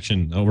better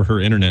connection over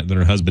her internet than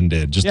her husband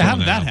did. Just Yeah, how throwing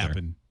did that out there.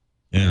 happen?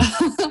 Yeah.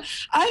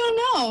 I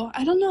don't know.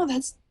 I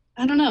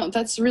don't know.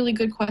 That's a really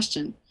good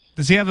question.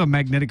 Does he have a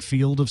magnetic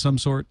field of some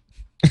sort?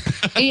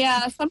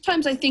 Yeah,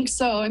 sometimes I think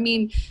so. I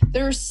mean,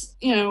 there's,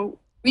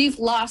 we've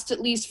lost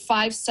at least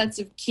 5 sets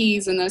of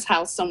keys in this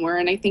house somewhere,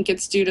 and I think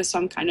it's due to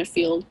some kind of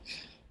field.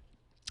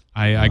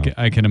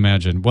 I can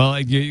imagine. Well,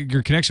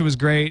 your connection was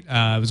great.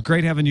 It was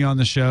great having you on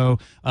the show.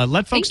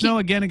 Let folks know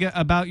again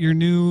about your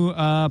new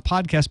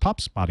podcast,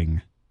 Pop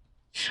Spotting.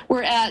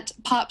 We're at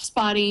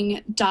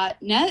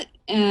popspotting.net,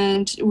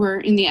 and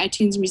we're in the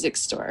iTunes Music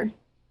Store.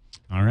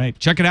 All right.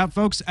 Check it out,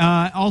 folks.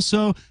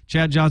 Also,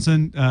 Chad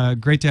Johnson,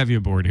 great to have you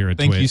aboard here at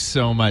Twit. Thank you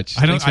so much.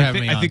 I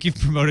think you've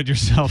promoted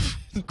yourself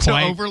to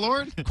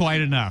Overlord quite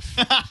enough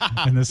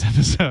in this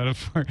episode of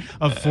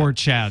Four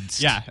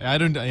Chads. Yeah, I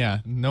don't.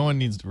 Yeah, no one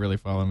needs to really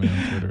follow me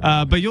on Twitter.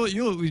 But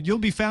you'll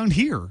be found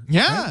here.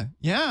 Yeah, right?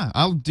 yeah.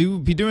 I'll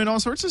be doing all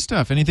sorts of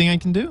stuff. Anything I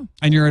can do.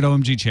 And you're at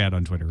OMG Chad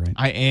on Twitter, right?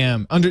 I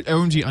am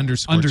OMG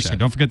underscore. Chad.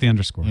 Don't forget the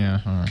underscore.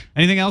 Yeah. All right.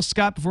 Anything else,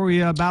 Scott? Before we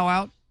bow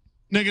out.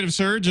 Negative,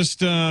 sir. Just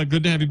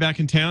good to have you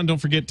back in town. Don't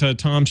forget,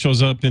 Tom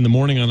shows up in the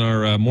morning on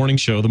our morning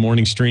show, the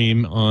morning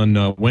stream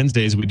on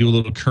Wednesdays. We do a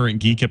little Current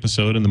Geek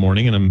episode in the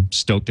morning, and I'm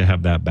stoked to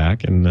have that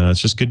back. And it's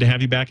just good to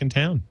have you back in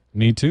town.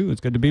 Me too. It's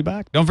good to be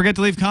back. Don't forget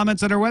to leave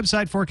comments at our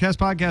website,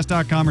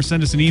 fourcastpodcast.com, or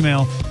send us an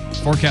email,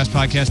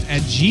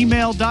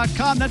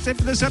 fourcastpodcast@gmail.com. That's it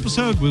for this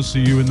episode. We'll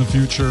see you in the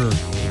future.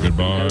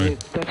 Goodbye. Only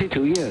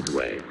 32 years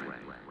away.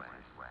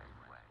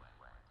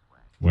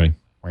 Wait.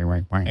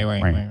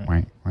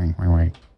 Wait.